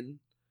comes in.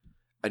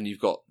 And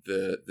you've got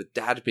the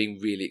dad being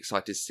really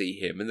excited to see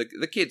him. And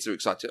the kids are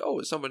excited. Oh,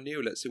 it's someone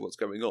new. Let's see what's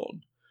going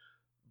on.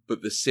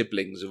 But the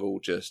siblings are all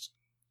just,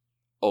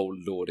 oh,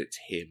 Lord, it's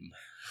him.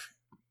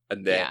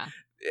 And they're,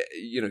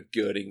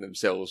 girding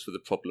themselves for the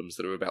problems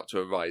that are about to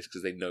arise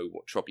because they know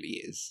what trouble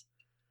he is.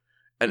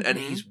 And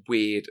he's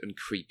weird and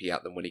creepy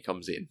at them when he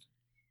comes in.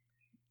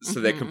 So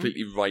they're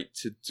completely right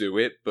to do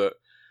it. But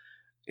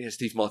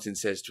Steve Martin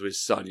says to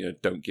his son,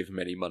 don't give him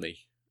any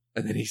money.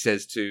 And then he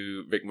says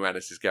to Rick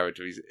Moranis'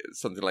 character, he's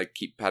something like,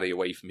 keep Patty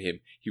away from him.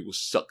 He will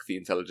suck the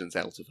intelligence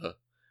out of her.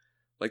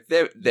 Like,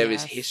 there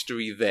is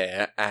history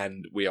there,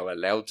 and we are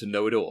allowed to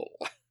know it all.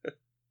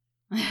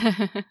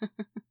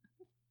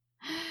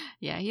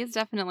 Yeah, he is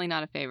definitely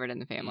not a favorite in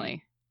the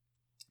family.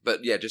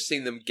 But yeah, just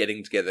seeing them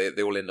getting together,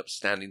 they all end up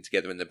standing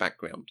together in the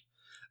background,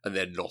 and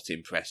they're not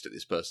impressed at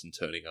this person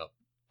turning up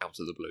out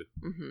of the blue.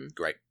 Mm-hmm.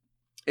 Great.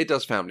 It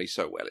does family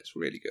so well. It's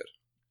really good.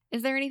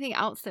 Is there anything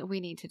else that we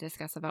need to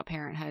discuss about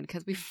Parenthood?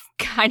 Because we've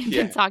kind of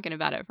been talking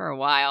about it for a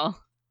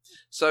while.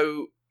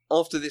 So,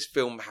 after this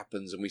film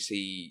happens and we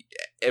see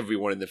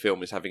everyone in the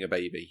film is having a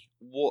baby,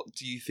 what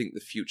do you think the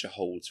future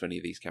holds for any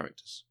of these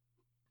characters?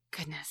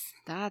 Goodness,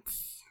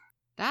 that's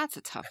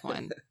a tough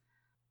one.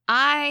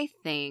 I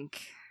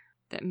think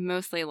that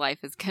mostly life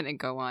is going to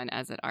go on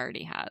as it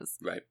already has.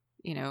 Right.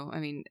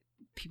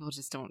 People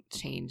just don't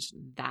change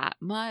that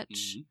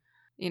much.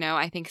 Mm-hmm.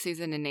 I think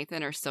Susan and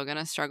Nathan are still going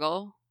to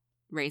struggle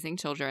raising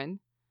children.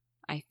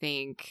 I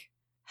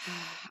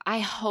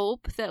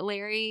hope that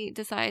Larry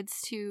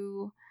decides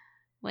to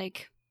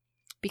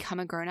become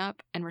a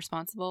grown-up and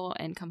responsible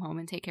and come home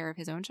and take care of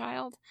his own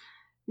child.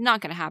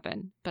 Not going to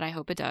happen, but I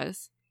hope it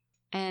does.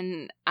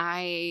 And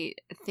I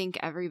think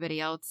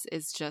everybody else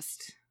is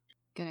just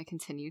going to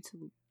continue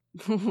to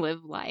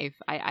live life.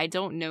 I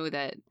don't know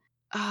that.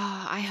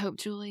 I hope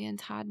Julie and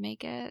Todd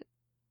make it.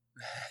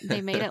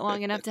 They made it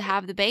long enough to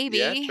have the baby.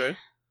 Yeah, true.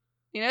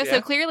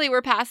 So clearly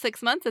we're past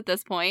 6 months at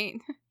this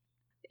point.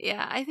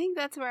 Yeah, I think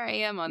that's where I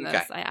am on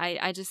this.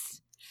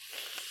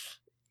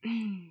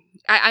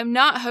 I'm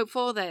not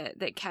hopeful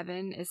that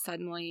Kevin is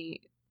suddenly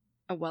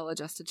a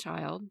well-adjusted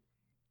child.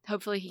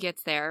 Hopefully he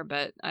gets there,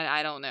 but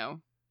I don't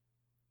know.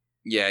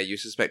 Yeah, you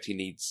suspect he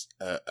needs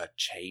a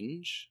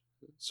change.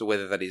 So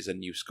whether that is a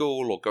new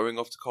school or going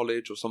off to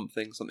college or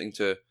something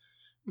to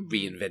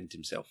reinvent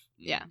himself.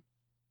 Yeah.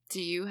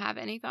 Do you have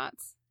any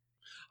thoughts?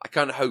 I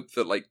kind of hope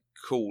that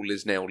Cool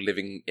is now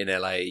living in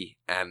LA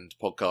and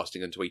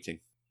podcasting and tweeting.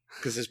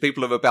 Because there's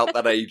people of about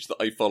that age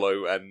that I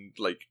follow and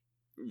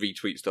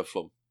retweet stuff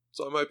from.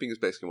 So I'm hoping it's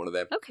basically one of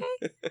them. Okay.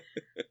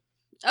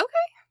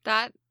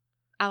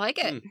 I like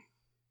it.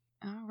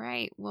 All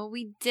right. Well,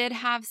 we did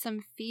have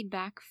some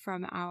feedback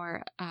from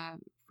our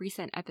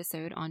recent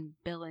episode on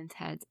Bill and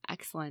Ted's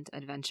Excellent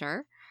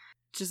Adventure,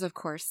 which is, of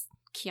course,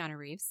 Keanu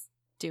Reeves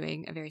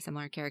doing a very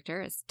similar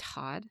character as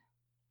Todd.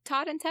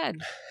 Todd and Ted.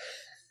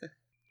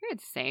 You're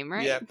the same,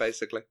 right? Yeah,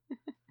 basically.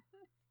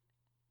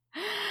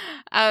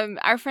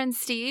 Our friend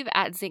Steve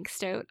at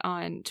Zinkstote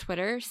on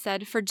Twitter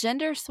said, for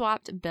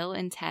gender-swapped Bill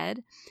and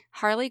Ted,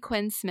 Harley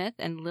Quinn Smith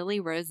and Lily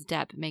Rose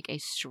Depp make a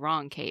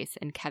strong case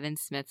in Kevin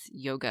Smith's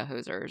Yoga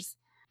Hosers.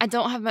 I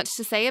don't have much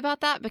to say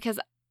about that because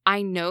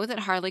I know that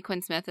Harley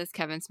Quinn Smith is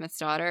Kevin Smith's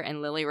daughter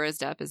and Lily Rose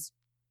Depp is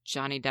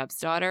Johnny Depp's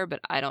daughter,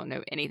 but I don't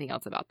know anything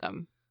else about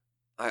them.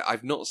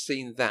 I've not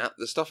seen that.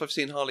 The stuff I've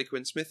seen Harley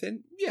Quinn Smith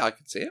in, yeah, I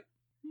can see it.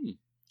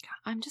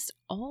 I'm just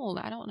old.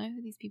 I don't know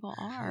who these people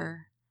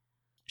are.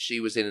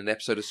 She was in an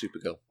episode of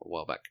Supergirl a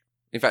while back.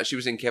 In fact, she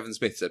was in Kevin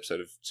Smith's episode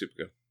of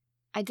Supergirl.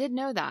 I did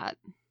know that.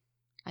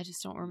 I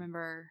just don't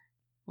remember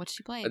what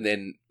she played. And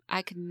then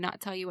I could not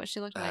tell you what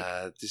she looked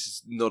like. This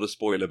is not a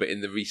spoiler, but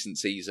in the recent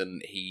season,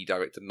 he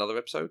directed another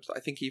episode that I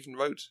think he even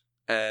wrote,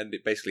 and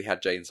it basically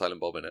had Jay and Silent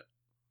Bob in it.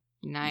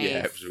 Nice.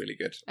 Yeah, it was really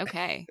good.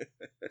 Okay.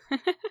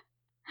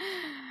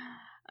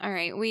 All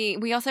right.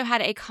 We also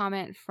had a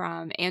comment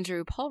from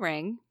Andrew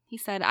Polring. He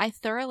said, I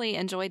thoroughly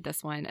enjoyed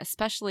this one,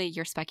 especially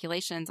your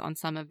speculations on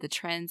some of the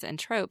trends and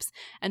tropes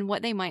and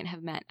what they might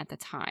have meant at the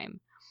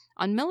time.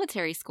 On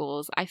military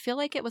schools, I feel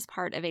like it was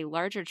part of a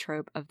larger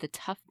trope of the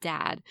tough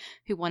dad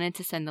who wanted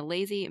to send the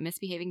lazy,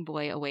 misbehaving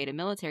boy away to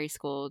military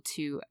school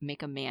to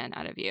make a man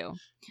out of you.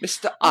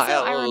 Mr.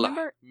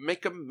 I'll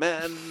make a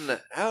man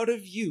out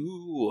of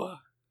you.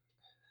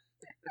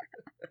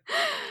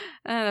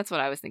 That's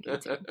what I was thinking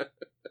too.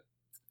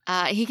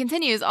 He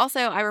continues, also,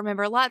 I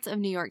remember lots of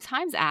New York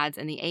Times ads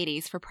in the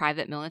 80s for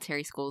private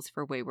military schools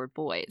for wayward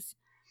boys.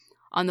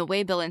 On the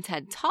way Bill and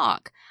Ted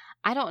talk,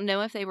 I don't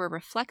know if they were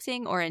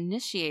reflecting or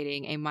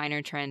initiating a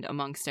minor trend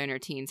among stoner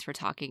teens for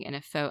talking in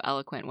a faux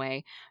eloquent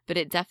way, but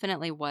it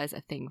definitely was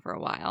a thing for a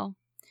while.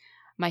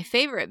 My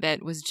favorite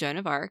bit was Joan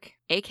of Arc,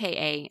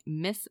 aka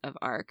Miss of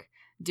Arc,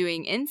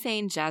 doing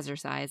insane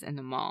jazzercise in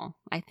the mall.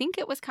 I think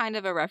it was kind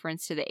of a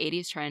reference to the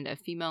 80s trend of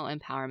female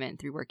empowerment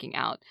through working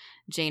out,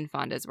 Jane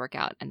Fonda's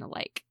workout, and the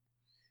like.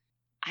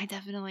 I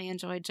definitely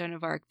enjoyed Joan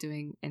of Arc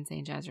doing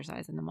insane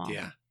jazzercise in the mall.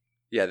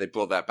 Yeah, they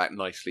brought that back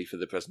nicely for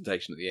the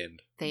presentation at the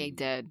end. They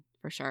did,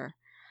 for sure.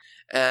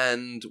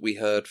 And we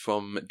heard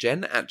from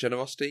Jen at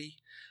Generosity,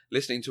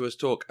 listening to us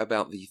talk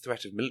about the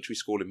threat of military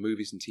school in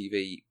movies and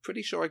TV.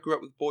 Pretty sure I grew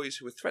up with boys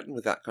who were threatened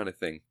with that kind of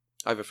thing.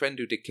 I have a friend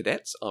who did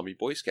cadets, Army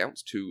Boy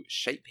Scouts, to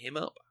shape him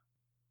up.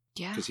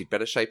 Yeah. Because he'd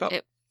better shape up.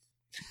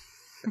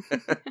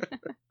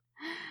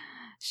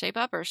 Shape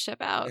up or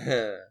ship out.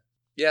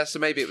 Yeah, so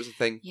maybe it was a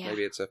thing. Yeah.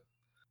 Maybe it's a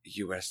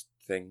US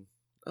thing.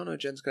 Oh no,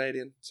 Jen's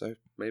Canadian, so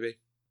maybe.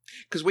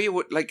 Because we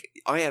were, like,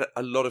 I had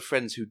a lot of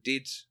friends who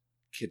did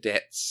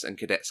cadets and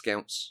cadet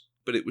scouts,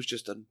 but it was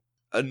just a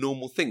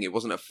normal thing. It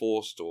wasn't a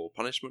forced or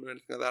punishment or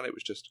anything like that. It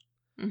was just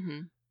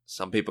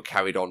some people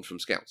carried on from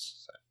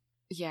scouts. So.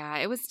 Yeah,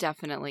 it was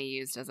definitely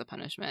used as a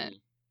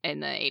punishment in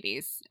the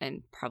 80s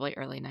and probably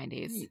early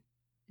 90s.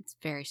 It's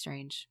very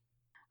strange.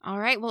 All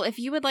right, well, if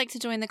you would like to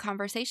join the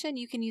conversation,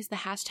 you can use the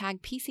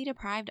hashtag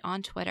PCDeprived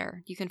on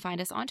Twitter. You can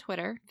find us on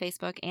Twitter,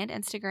 Facebook, and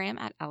Instagram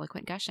at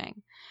Eloquent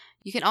Gushing.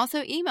 You can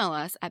also email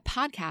us at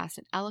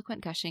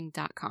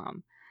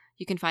podcast@eloquentgushing.com.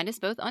 You can find us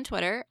both on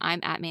Twitter.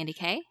 I'm at Mandy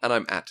Kay. And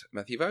I'm at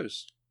Matthew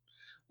Vose.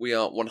 We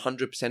are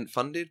 100%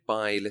 funded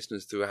by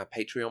listeners through our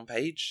Patreon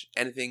page.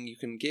 Anything you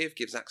can give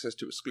gives access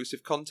to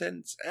exclusive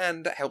content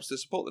and helps to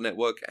support the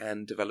network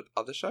and develop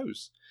other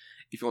shows.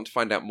 If you want to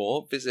find out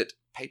more, visit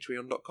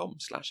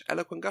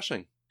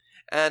patreon.com/eloquentgushing.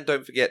 And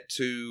don't forget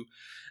to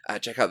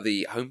check out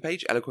the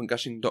homepage,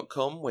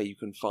 eloquentgushing.com, where you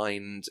can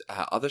find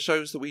other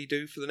shows that we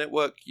do for the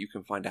network. You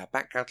can find our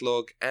back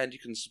catalogue, and you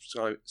can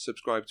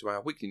subscribe to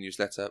our weekly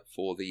newsletter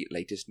for the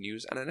latest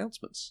news and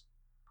announcements.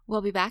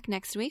 We'll be back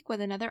next week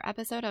with another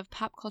episode of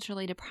Pop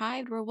Culturally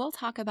Deprived, where we'll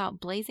talk about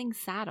Blazing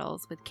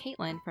Saddles with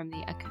Caitlin from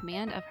the A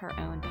Command of Her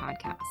Own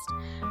podcast.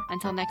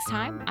 Until next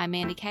time, I'm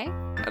Mandy Kay.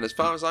 And as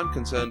far as I'm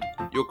concerned,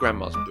 your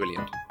grandma's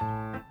brilliant.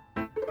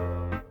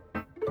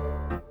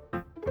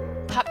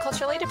 Pop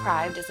Culturally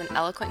Deprived is an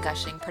Eloquent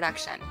Gushing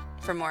production.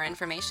 For more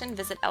information,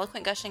 visit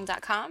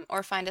eloquentgushing.com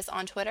or find us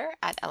on Twitter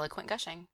at Eloquent Gushing.